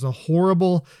confusing. That was a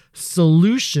horrible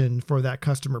solution for that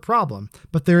customer problem,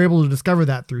 but they're able to discover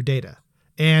that through data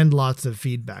and lots of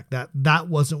feedback that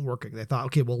wasn't working. They thought,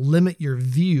 okay, we'll limit your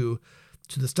view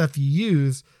to the stuff you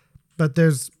use, but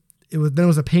there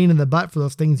was a pain in the butt for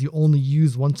those things you only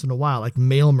use once in a while, like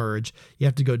mail merge. You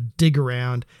have to go dig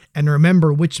around and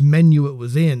remember which menu it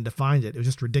was in to find it. It was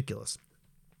just ridiculous.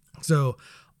 So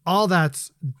all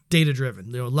that's data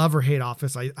driven. Love or hate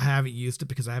Office. I haven't used it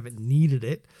because I haven't needed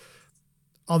it.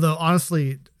 Although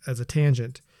honestly, as a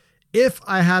tangent, if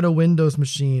I had a Windows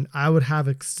machine, I would have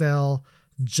Excel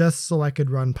just so I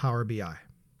could run Power BI,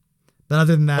 But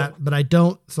other than that, but I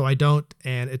don't, so I don't,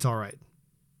 and it's all right.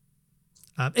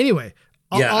 Anyway,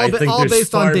 all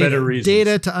based on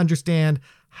data to understand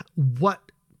what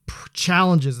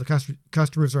challenges the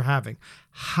customers are having.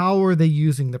 How are they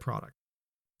using the product?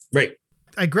 Right.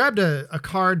 I grabbed a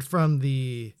card from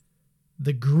the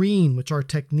green, which are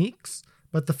techniques,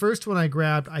 but the first one I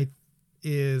grabbed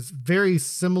is very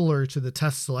similar to the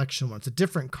test selection one. It's a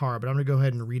different card, but I'm going to go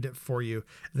ahead and read it for you,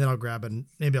 and then I'll grab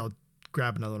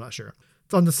another, I'm not sure.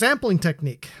 It's on the sampling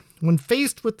technique. When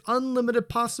faced with unlimited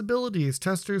possibilities,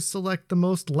 testers select the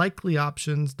most likely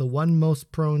options, the one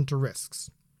most prone to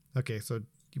risks. Okay, so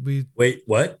Wait,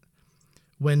 what?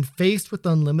 When faced with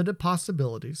unlimited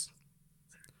possibilities,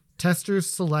 testers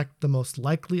select the most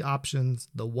likely options,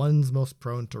 the ones most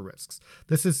prone to risks.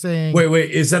 This is saying...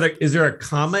 Wait, is there a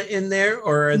comma in there,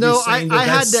 or are they saying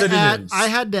that's synonyms? I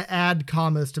had to add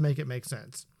commas to make it make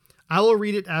sense. I will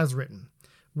read it as written.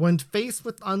 When faced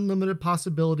with unlimited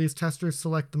possibilities, testers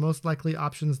select the most likely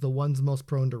options, the ones most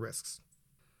prone to risks.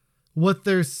 What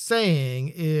they're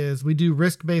saying is we do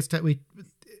risk-based...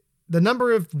 The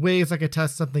number of ways I could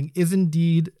test something is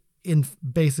indeed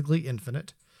basically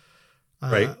infinite.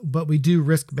 Right. But we do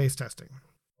risk-based testing.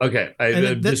 Okay.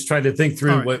 I'm just trying to think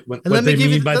through what they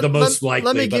mean by the most likely.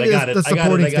 Let me give you the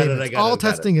supporting statements. All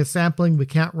testing is sampling. We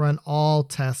can't run all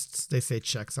tests. They say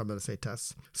checks. I'm going to say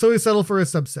tests. So we settle for a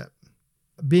subset.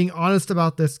 Being honest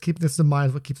about this, keep this in mind,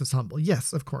 is what keeps us humble.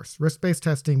 Yes, of course. Risk-based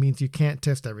testing means you can't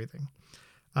test everything.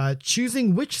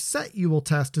 Choosing which set you will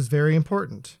test is very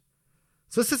important.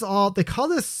 So this is they call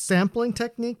this sampling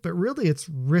technique, but really it's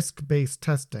risk-based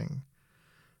testing.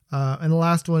 And the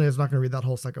last one is, I'm not going to read that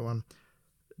whole second one.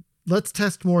 Let's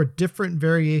test more different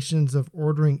variations of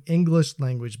ordering English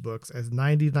language books, as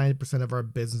 99% of our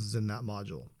business is in that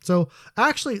module. So I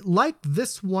actually like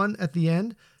this one at the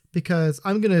end, because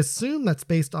I'm going to assume that's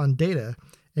based on data.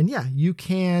 And yeah, you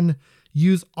can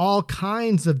use all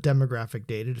kinds of demographic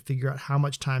data to figure out how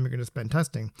much time you're going to spend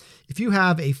testing. If you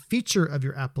have a feature of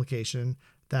your application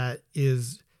that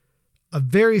is a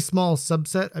very small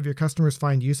subset of your customers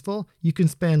find useful, you can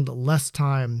spend less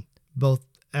time both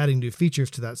adding new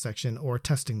features to that section or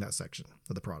testing that section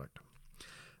of the product.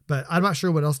 But I'm not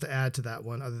sure what else to add to that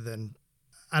one other than,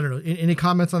 I don't know, any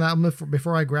comments on that one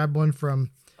before I grab one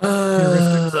from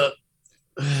heuristics?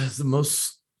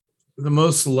 The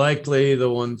most likely, the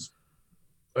ones.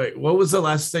 Wait, what was the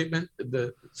last statement?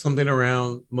 Something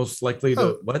around most likely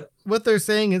to what? What they're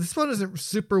saying is, this one isn't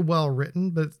super well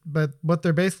written, but what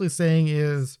they're basically saying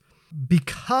is,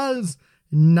 because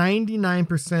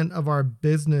 99% of our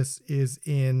business is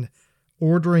in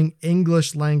ordering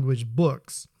English language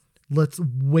books, let's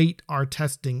weight our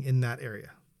testing in that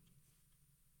area.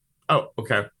 Oh,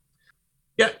 okay.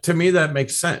 Yeah, to me, that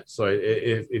makes sense. So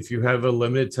if you have a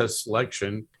limited test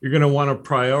selection, you're going to want to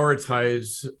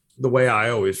prioritize, the way I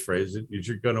always phrase it, is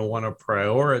you're going to want to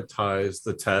prioritize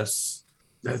the tests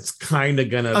that's kind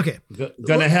of going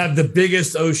to have the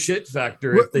biggest oh shit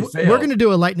factor if they fail. We're going to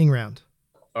do a lightning round.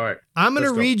 All right. I'm going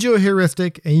to read you a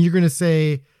heuristic, and you're going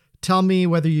to tell me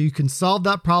whether you can solve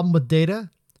that problem with data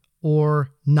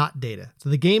or not data. So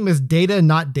the game is data,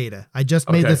 not data. I just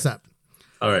made this up.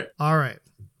 All right.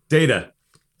 Data.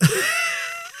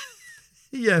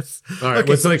 Yes. All right. Okay.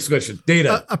 What's the next question?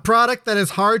 Data. A product that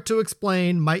is hard to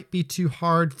explain might be too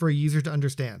hard for a user to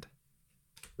understand.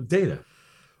 Data.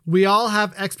 We all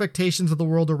have expectations of the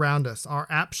world around us. Our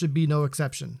app should be no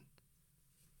exception.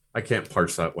 I can't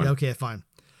parse that one. Okay, fine.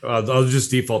 I'll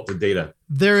just default to data.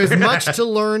 There is much to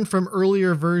learn from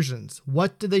earlier versions.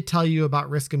 What did they tell you about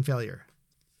risk and failure?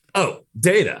 Oh,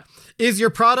 data. Is your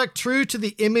product true to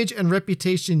the image and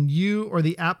reputation you or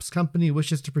the app's company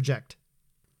wishes to project?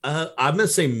 I'm going to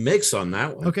say mix on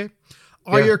that one. Okay.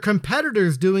 Are your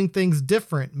competitors doing things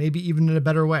different, maybe even in a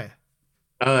better way?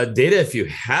 Data, if you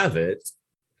have it,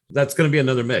 that's going to be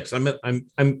another mix. I'm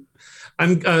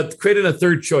creating a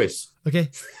third choice. Okay.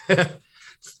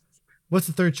 What's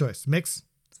the third choice? Mix?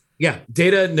 Yeah.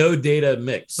 Data, no data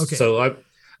mix. Okay. So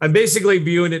I'm basically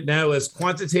viewing it now as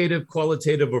quantitative,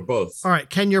 qualitative, or both. All right.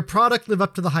 Can your product live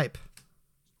up to the hype?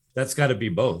 That's got to be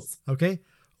both. Okay.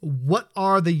 What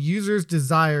are the user's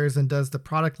desires, and does the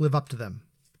product live up to them?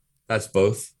 That's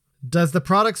both. Does the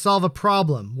product solve a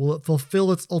problem? Will it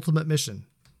fulfill its ultimate mission?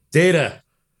 Data.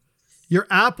 Your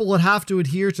app will have to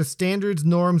adhere to standards,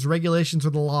 norms, regulations, or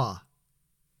the law.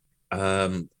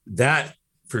 That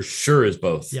for sure is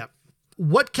both. Yep.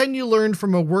 What can you learn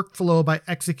from a workflow by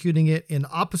executing it in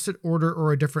opposite order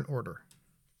or a different order?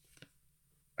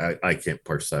 I can't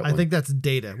parse that one. I think that's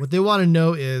data. What they want to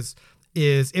know is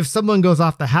if someone goes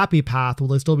off the happy path, will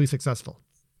they still be successful?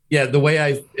 Yeah, the way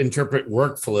I interpret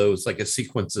workflow is like a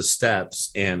sequence of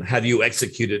steps, and how do you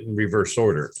execute it in reverse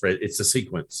order, right? It's a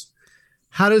sequence.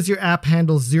 How does your app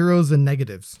handle zeros and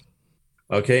negatives?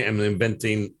 Okay, I'm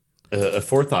inventing a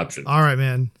fourth option. All right,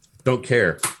 man. Don't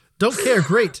care. Don't care.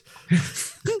 Great.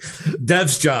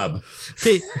 Dev's job.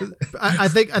 Okay, I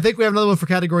think we have another one for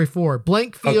category 4.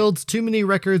 Blank fields, too many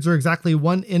records, or exactly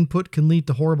one input can lead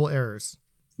to horrible errors.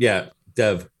 Yeah,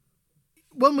 Dev.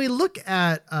 When we look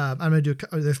at, I'm going to do,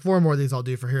 there's 4 more of these I'll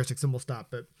do for heuristics and we'll stop.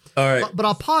 But all right, but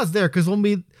I'll pause there because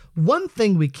one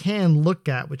thing we can look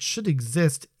at, which should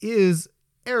exist, is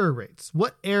error rates.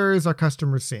 What errors are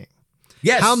customers seeing?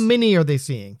 Yes. How many are they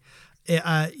seeing?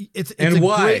 It's and a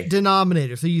why? great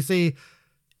denominator. So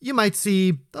you might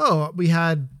see, we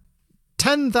had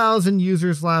 10,000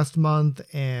 users last month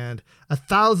and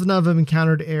 1,000 of them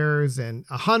encountered errors and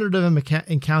 100 of them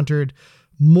encountered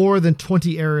more than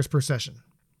 20 errors per session.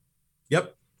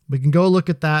 Yep. We can go look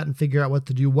at that and figure out what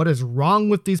to do. What is wrong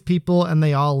with these people? And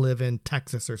they all live in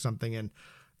Texas or something.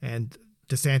 And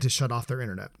DeSantis shut off their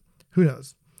internet. Who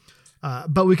knows?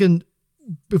 But we can,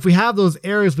 if we have those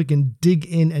errors, we can dig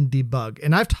in and debug.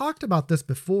 And I've talked about this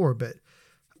before, but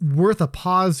worth a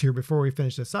pause here before we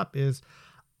finish this up is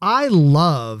I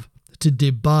love to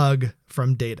debug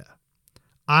from data.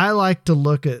 I like to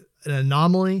look at an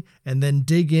anomaly and then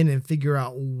dig in and figure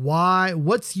out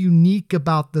what's unique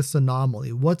about this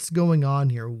anomaly. What's going on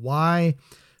here? Why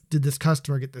did this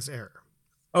customer get this error?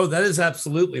 Oh, that is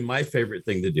absolutely my favorite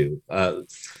thing to do.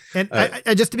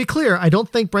 I just to be clear, I don't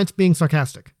think Brent's being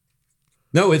sarcastic.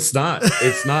 No, it's not.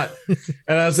 It's not.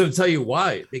 And I was going to tell you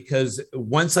why, because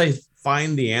once I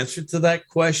find the answer to that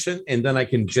question and then I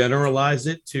can generalize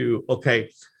it to,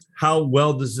 okay, how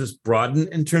well does this broaden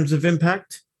in terms of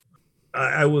impact?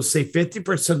 I will say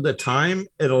 50% of the time,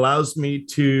 it allows me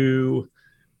to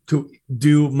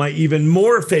do my even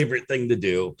more favorite thing to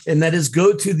do. And that is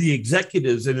go to the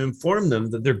executives and inform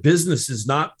them that their business is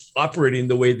not operating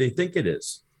the way they think it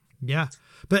is. Yeah.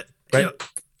 But right?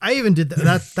 I even did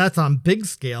that. That's on big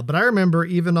scale. But I remember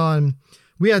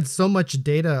we had so much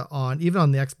data even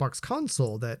on the Xbox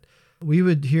console that we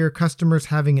would hear customers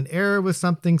having an error with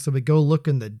something. So we go look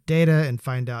in the data and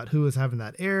find out who is having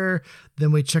that error.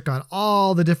 Then we check on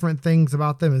all the different things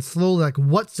about them and slowly like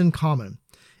what's in common.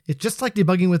 It's just like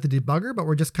debugging with the debugger, but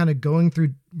we're just kind of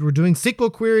we're doing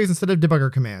SQL queries instead of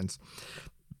debugger commands.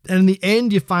 And in the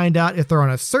end, you find out if they're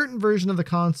on a certain version of the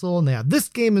console and they have this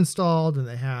game installed and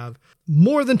they have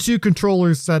more than 2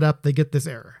 controllers set up, they get this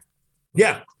error.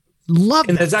 Yeah. Love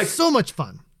that. It's so much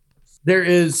fun. There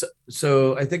is,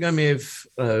 so I think I may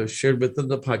have shared with them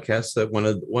the podcast that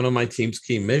one of my team's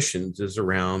key missions is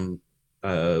around,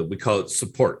 we call it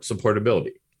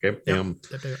supportability. Okay. Yep.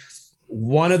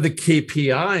 One of the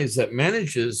KPIs that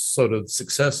manages sort of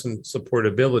success and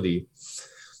supportability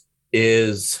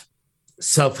is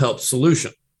self-help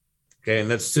solution. Okay.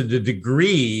 And that's to the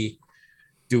degree,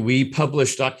 do we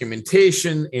publish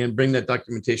documentation and bring that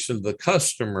documentation to the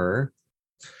customer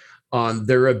on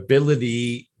their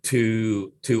ability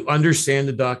to understand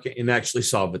the doc and actually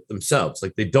solve it themselves.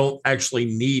 Like they don't actually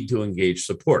need to engage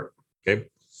support. Okay.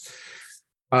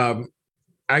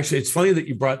 Actually, it's funny that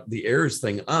you brought the errors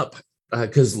thing up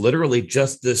because literally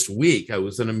just this week I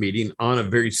was in a meeting on a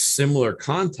very similar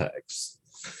context,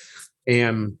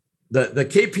 and the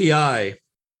KPI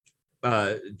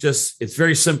it's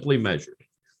very simply measured.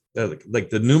 Like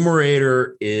the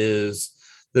numerator is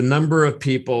the number of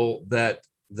people that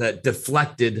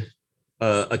deflected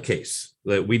a case,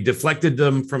 that we deflected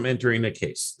them from entering a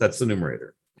case. That's the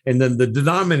numerator. And then the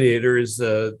denominator is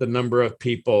the number of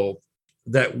people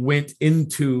that went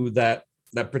into that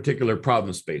particular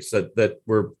problem space that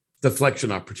were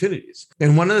deflection opportunities.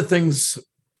 And one of the things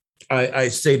I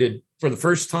stated for the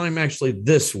first time actually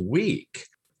this week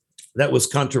that was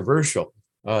controversial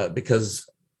because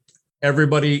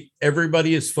everybody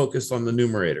is focused on the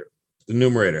numerator. The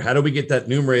numerator. How do we get that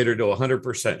numerator to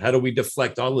 100%? How do we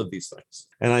deflect all of these things?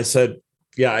 And I said,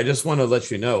 yeah, I just want to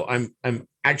let you know, I'm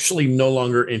actually no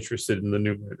longer interested in the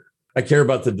numerator. I care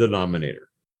about the denominator.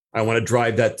 I want to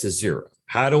drive that to 0.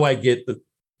 How do I get the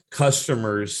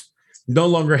customers no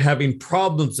longer having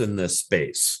problems in this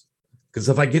space? Because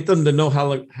if I get them to no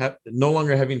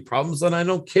longer having problems, then I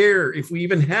don't care if we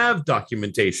even have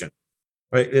documentation.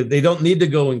 Right? They don't need to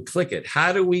go and click it.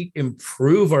 How do we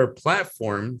improve our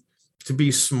platform to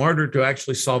be smarter to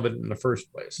actually solve it in the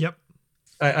first place? Yep.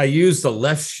 I use the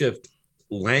left shift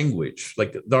language.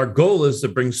 Like our goal is to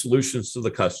bring solutions to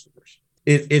the customers.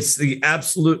 It's the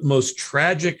absolute most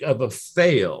tragic of a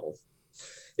fail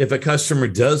if a customer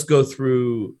does go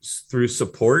through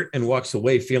support and walks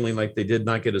away feeling like they did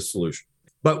not get a solution.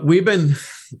 But we've been,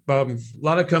 a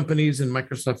lot of companies, and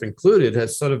Microsoft included,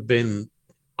 has sort of been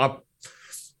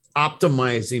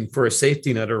optimizing for a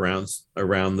safety net around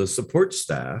the support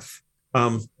staff.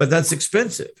 But that's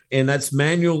expensive, and that's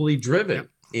manually driven.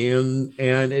 And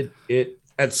it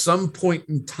at some point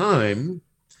in time,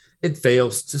 it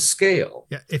fails to scale.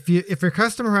 Yeah. If your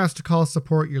customer has to call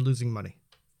support, you're losing money.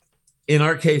 In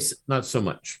our case, not so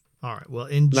much. All right. Well,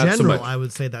 in Not so general, much. I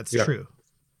would say that's Yeah. true.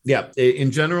 Yeah.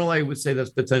 In general, I would say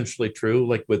that's potentially true.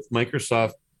 Like with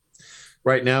Microsoft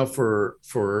right now, for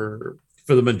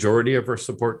the majority of our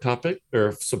support topic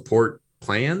or support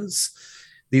plans,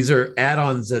 these are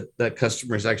add-ons that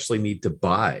customers actually need to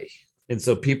buy. And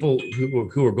so people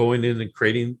who are going in and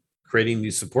creating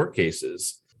these support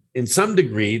cases, in some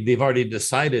degree, they've already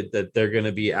decided that they're going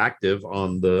to be active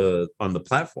on the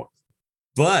platform.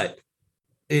 But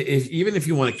even if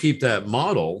you want to keep that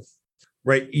model,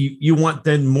 right, you want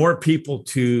then more people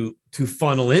to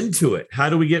funnel into it. How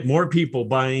do we get more people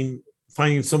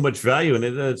finding so much value in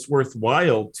it that it's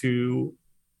worthwhile to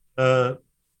buy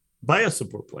a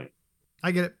support plan?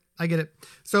 I get it.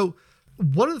 So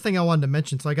one of the things I wanted to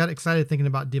mention, so I got excited thinking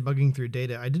about debugging through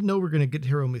data. I didn't know we were going to get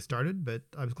here when we started, but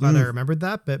I was glad I remembered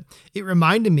that. But it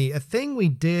reminded me, a thing we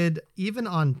did even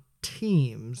on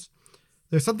Teams,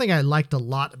 there's something I liked a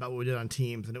lot about what we did on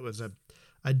Teams, and it was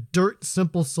a dirt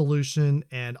simple solution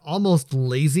and almost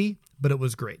lazy, but it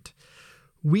was great.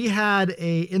 We had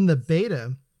in the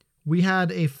beta, we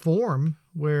had a form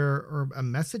or a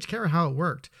message, can't remember how it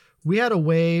worked. We had a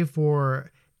way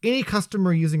for any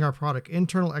customer using our product,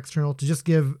 internal, external, to just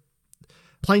give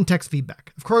plain text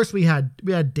feedback. Of course, we had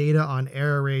data on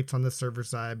error rates on the server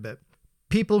side, but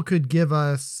people could give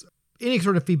us any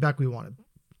sort of feedback we wanted,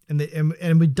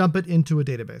 and we dump it into a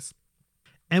database,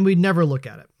 and we'd never look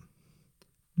at it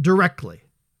directly,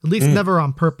 at least never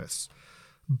on purpose.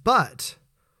 But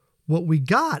what we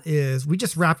got is we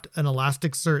just wrapped an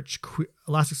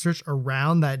Elasticsearch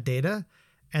around that data,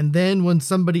 and then when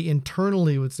somebody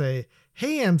internally would say,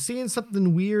 "Hey, I'm seeing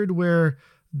something weird where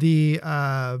the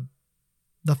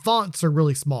fonts are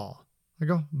really small,"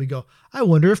 we go, "I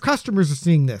wonder if customers are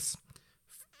seeing this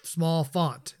small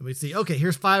font." And we see, okay,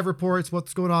 here's 5 reports,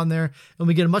 what's going on there, and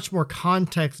we get much more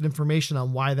context and information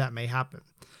on why that may happen.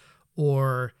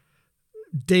 Or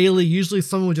daily, usually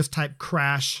someone would just type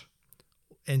crash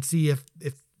and see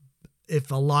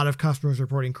if a lot of customers are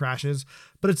reporting crashes.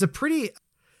 But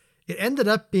it ended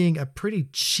up being a pretty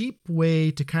cheap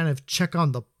way to kind of check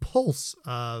on the pulse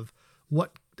of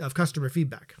customer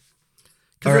feedback.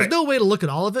 Because there's no way to look at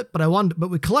all of it, but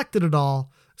we collected it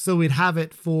all, so we'd have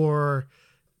it for.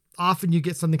 Often you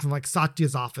get something from like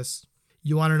Satya's office.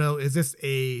 You want to know, is this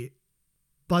a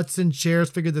butts and chairs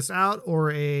figured this out,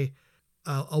 or a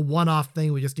one-off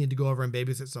thing we just need to go over and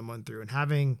babysit someone through?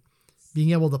 And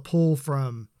being able to pull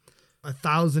from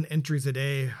 1,000 entries a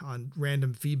day on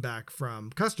random feedback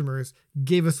from customers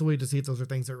gave us a way to see if those are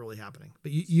things that are really happening.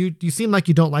 But you seem like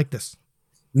you don't like this.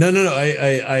 No.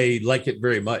 I like it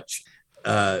very much.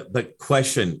 But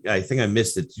question, I think I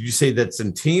missed it. Did you say that's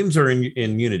in Teams or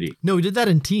in Unity? No, we did that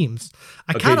in Teams.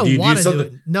 I kind of want to do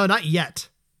it. No, not yet,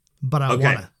 but I want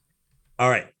to. All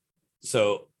right.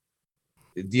 So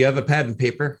do you have a pad and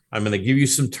paper? I'm going to give you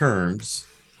some terms.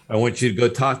 I want you to go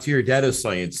talk to your data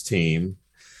science team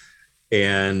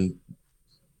and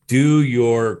do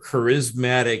your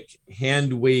charismatic,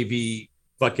 hand wavy,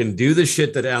 fucking do the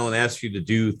shit that Alan asked you to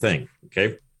do thing.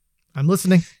 Okay. I'm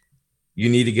listening. You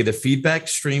need to get a feedback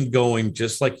stream going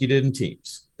just like you did in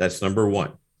Teams. That's number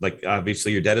one. Like,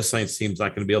 obviously, your data science team's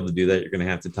not going to be able to do that. You're going to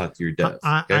have to talk to your dev.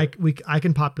 I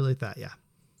can populate that. Yeah.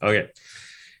 Okay.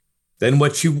 Then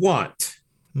what you want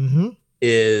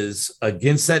is,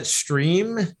 against that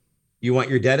stream, you want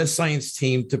your data science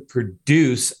team to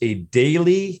produce a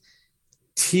daily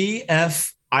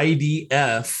TF-IDF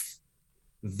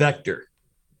vector.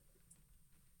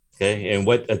 Okay, and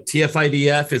what a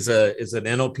TF-IDF is an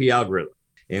NLP algorithm,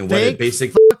 and what it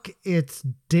basically it's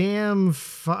damn.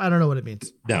 I don't know what it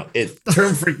means. No, it's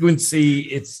term frequency.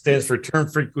 It stands for term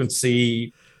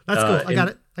frequency. That's cool. I got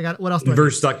it. What else?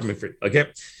 Inverse document frequency.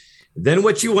 Okay. Then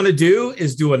what you want to do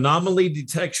is do anomaly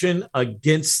detection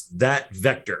against that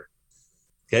vector.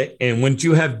 Okay, and once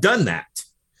you have done that,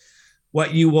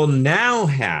 what you will now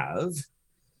have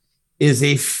is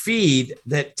a feed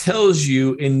that tells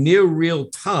you in near real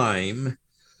time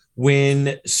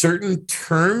when certain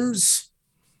terms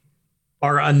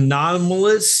are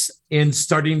anomalous and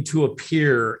starting to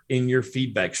appear in your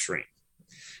feedback stream.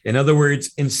 In other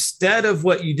words, instead of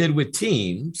what you did with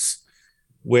Teams,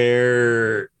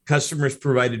 where customers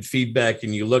provided feedback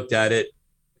and you looked at it,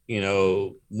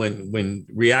 when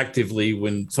reactively,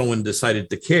 when someone decided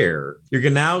to care, you're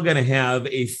now going to have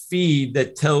a feed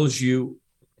that tells you,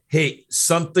 hey,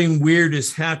 something weird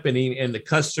is happening and the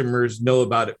customers know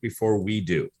about it before we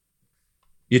do.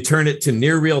 You turn it to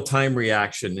near real-time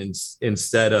reaction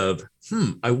instead of,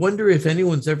 I wonder if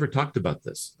anyone's ever talked about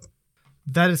this.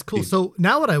 That is cool. So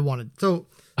now what I wanted. So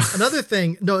another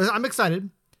thing, I'm excited.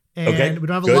 And okay, we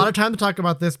don't have a lot of time to talk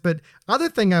about this, but other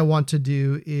thing I want to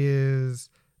do is,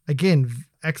 again,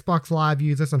 Xbox Live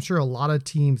used this. I'm sure a lot of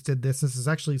teams did this. This is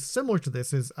actually similar to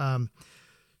this, is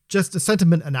just a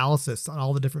sentiment analysis on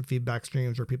all the different feedback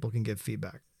streams where people can give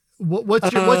feedback.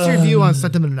 What's your view on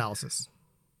sentiment analysis?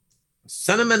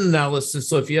 Sentiment analysis.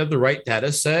 So if you have the right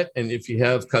data set and if you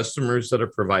have customers that are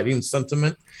providing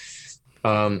sentiment,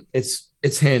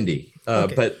 it's handy.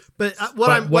 Okay. But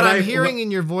what I'm hearing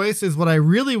in your voice is what I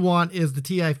really want is the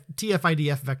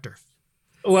TF-IDF vector.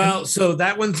 Well, so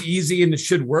that one's easy and it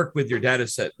should work with your data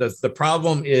set. The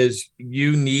problem is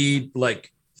you need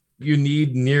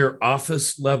near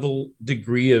office level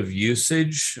degree of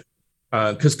usage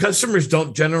because customers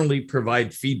don't generally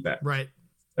provide feedback. Right.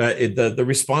 The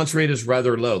response rate is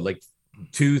rather low, like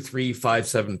 2, 3, 5,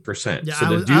 7%.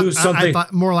 Yeah, so I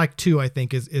thought more like 2, I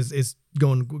think is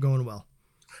going well.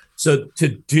 So to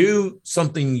do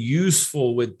something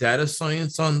useful with data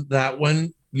science on that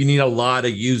one, you need a lot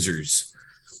of users.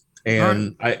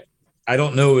 And right. I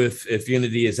don't know if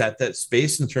Unity is at that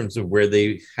space in terms of where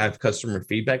they have customer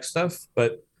feedback stuff,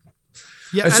 but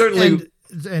yeah, certainly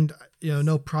and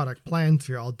no product plans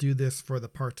here. I'll do this for the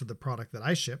parts of the product that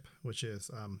I ship, which is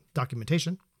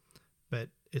documentation, but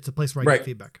it's a place where I get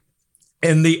feedback.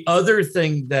 And the other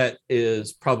thing that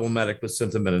is problematic with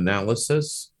sentiment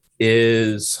analysis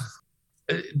is,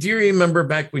 do you remember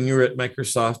back when you were at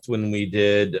Microsoft when we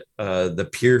did the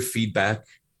peer feedback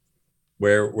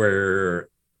where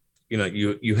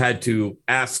you had to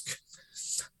ask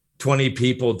 20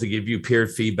 people to give you peer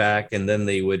feedback and then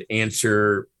they would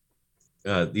answer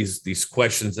these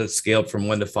questions that scaled from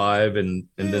 1 to 5 and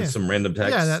then some random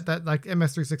text? Yeah, that like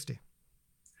MS360.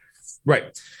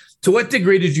 Right. To what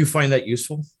degree did you find that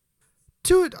useful?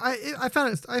 I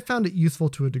found it useful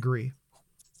to a degree.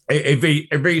 A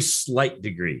very slight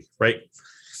degree, right?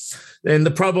 And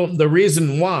the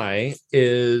reason why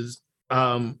is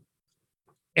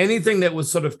anything that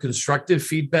was sort of constructive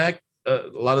feedback, a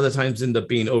lot of the times end up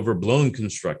being overblown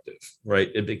constructive, right?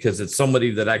 Because it's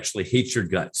somebody that actually hates your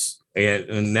guts.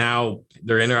 And now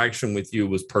their interaction with you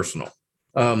was personal.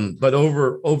 But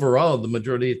overall, the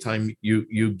majority of the time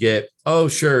you get, oh,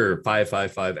 sure, 5,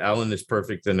 5, 5. Alan is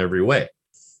perfect in every way,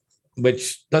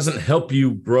 which doesn't help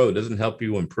you grow, doesn't help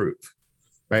you improve.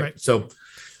 Right. So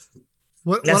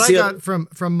what I got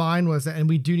from mine was, and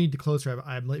we do need to close here,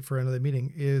 I'm late for another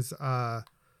meeting, is I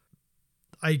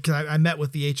met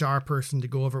with the HR person to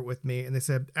go over it with me. And they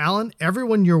said, Alan,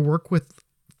 everyone you work with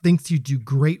thinks you do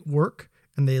great work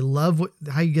and they love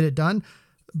how you get it done,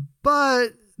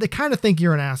 but they kind of think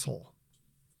you're an asshole.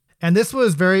 And this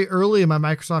was very early in my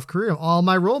Microsoft career. All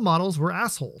my role models were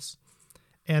assholes.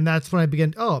 And that's when I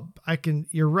began,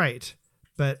 you're right.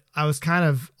 But I was kind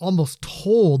of almost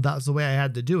told that was the way I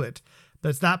had to do it.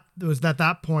 But it was at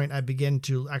that point I began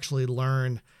to actually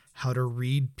learn how to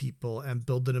read people and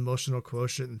build an emotional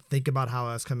quotient and think about how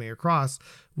I was coming across,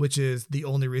 which is the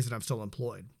only reason I'm still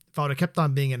employed. If I would have kept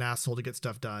on being an asshole to get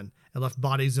stuff done and left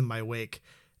bodies in my wake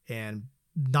and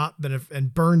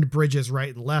and burned bridges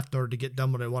right and left in order to get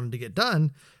done what I wanted to get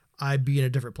done, I'd be in a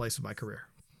different place in my career.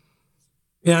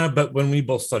 Yeah, but when we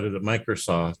both started at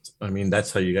Microsoft, I mean,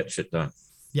 that's how you got shit done.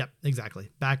 Yep,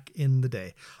 exactly. Back in the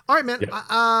day. All right, man.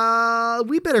 Yep.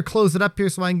 We better close it up here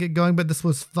so I can get going, but this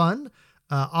was fun.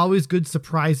 Always good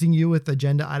surprising you with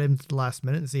agenda items at the last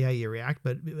minute and see how you react.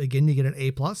 But again, you get an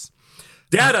A+.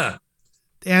 Data.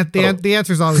 And the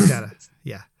answer is always data.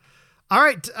 Yeah. All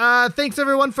right. Thanks,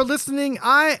 everyone, for listening.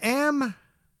 I am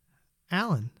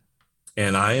Alan.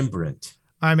 And I am Brent.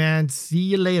 All right, man. See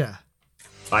you later.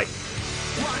 Bye.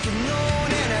 Walking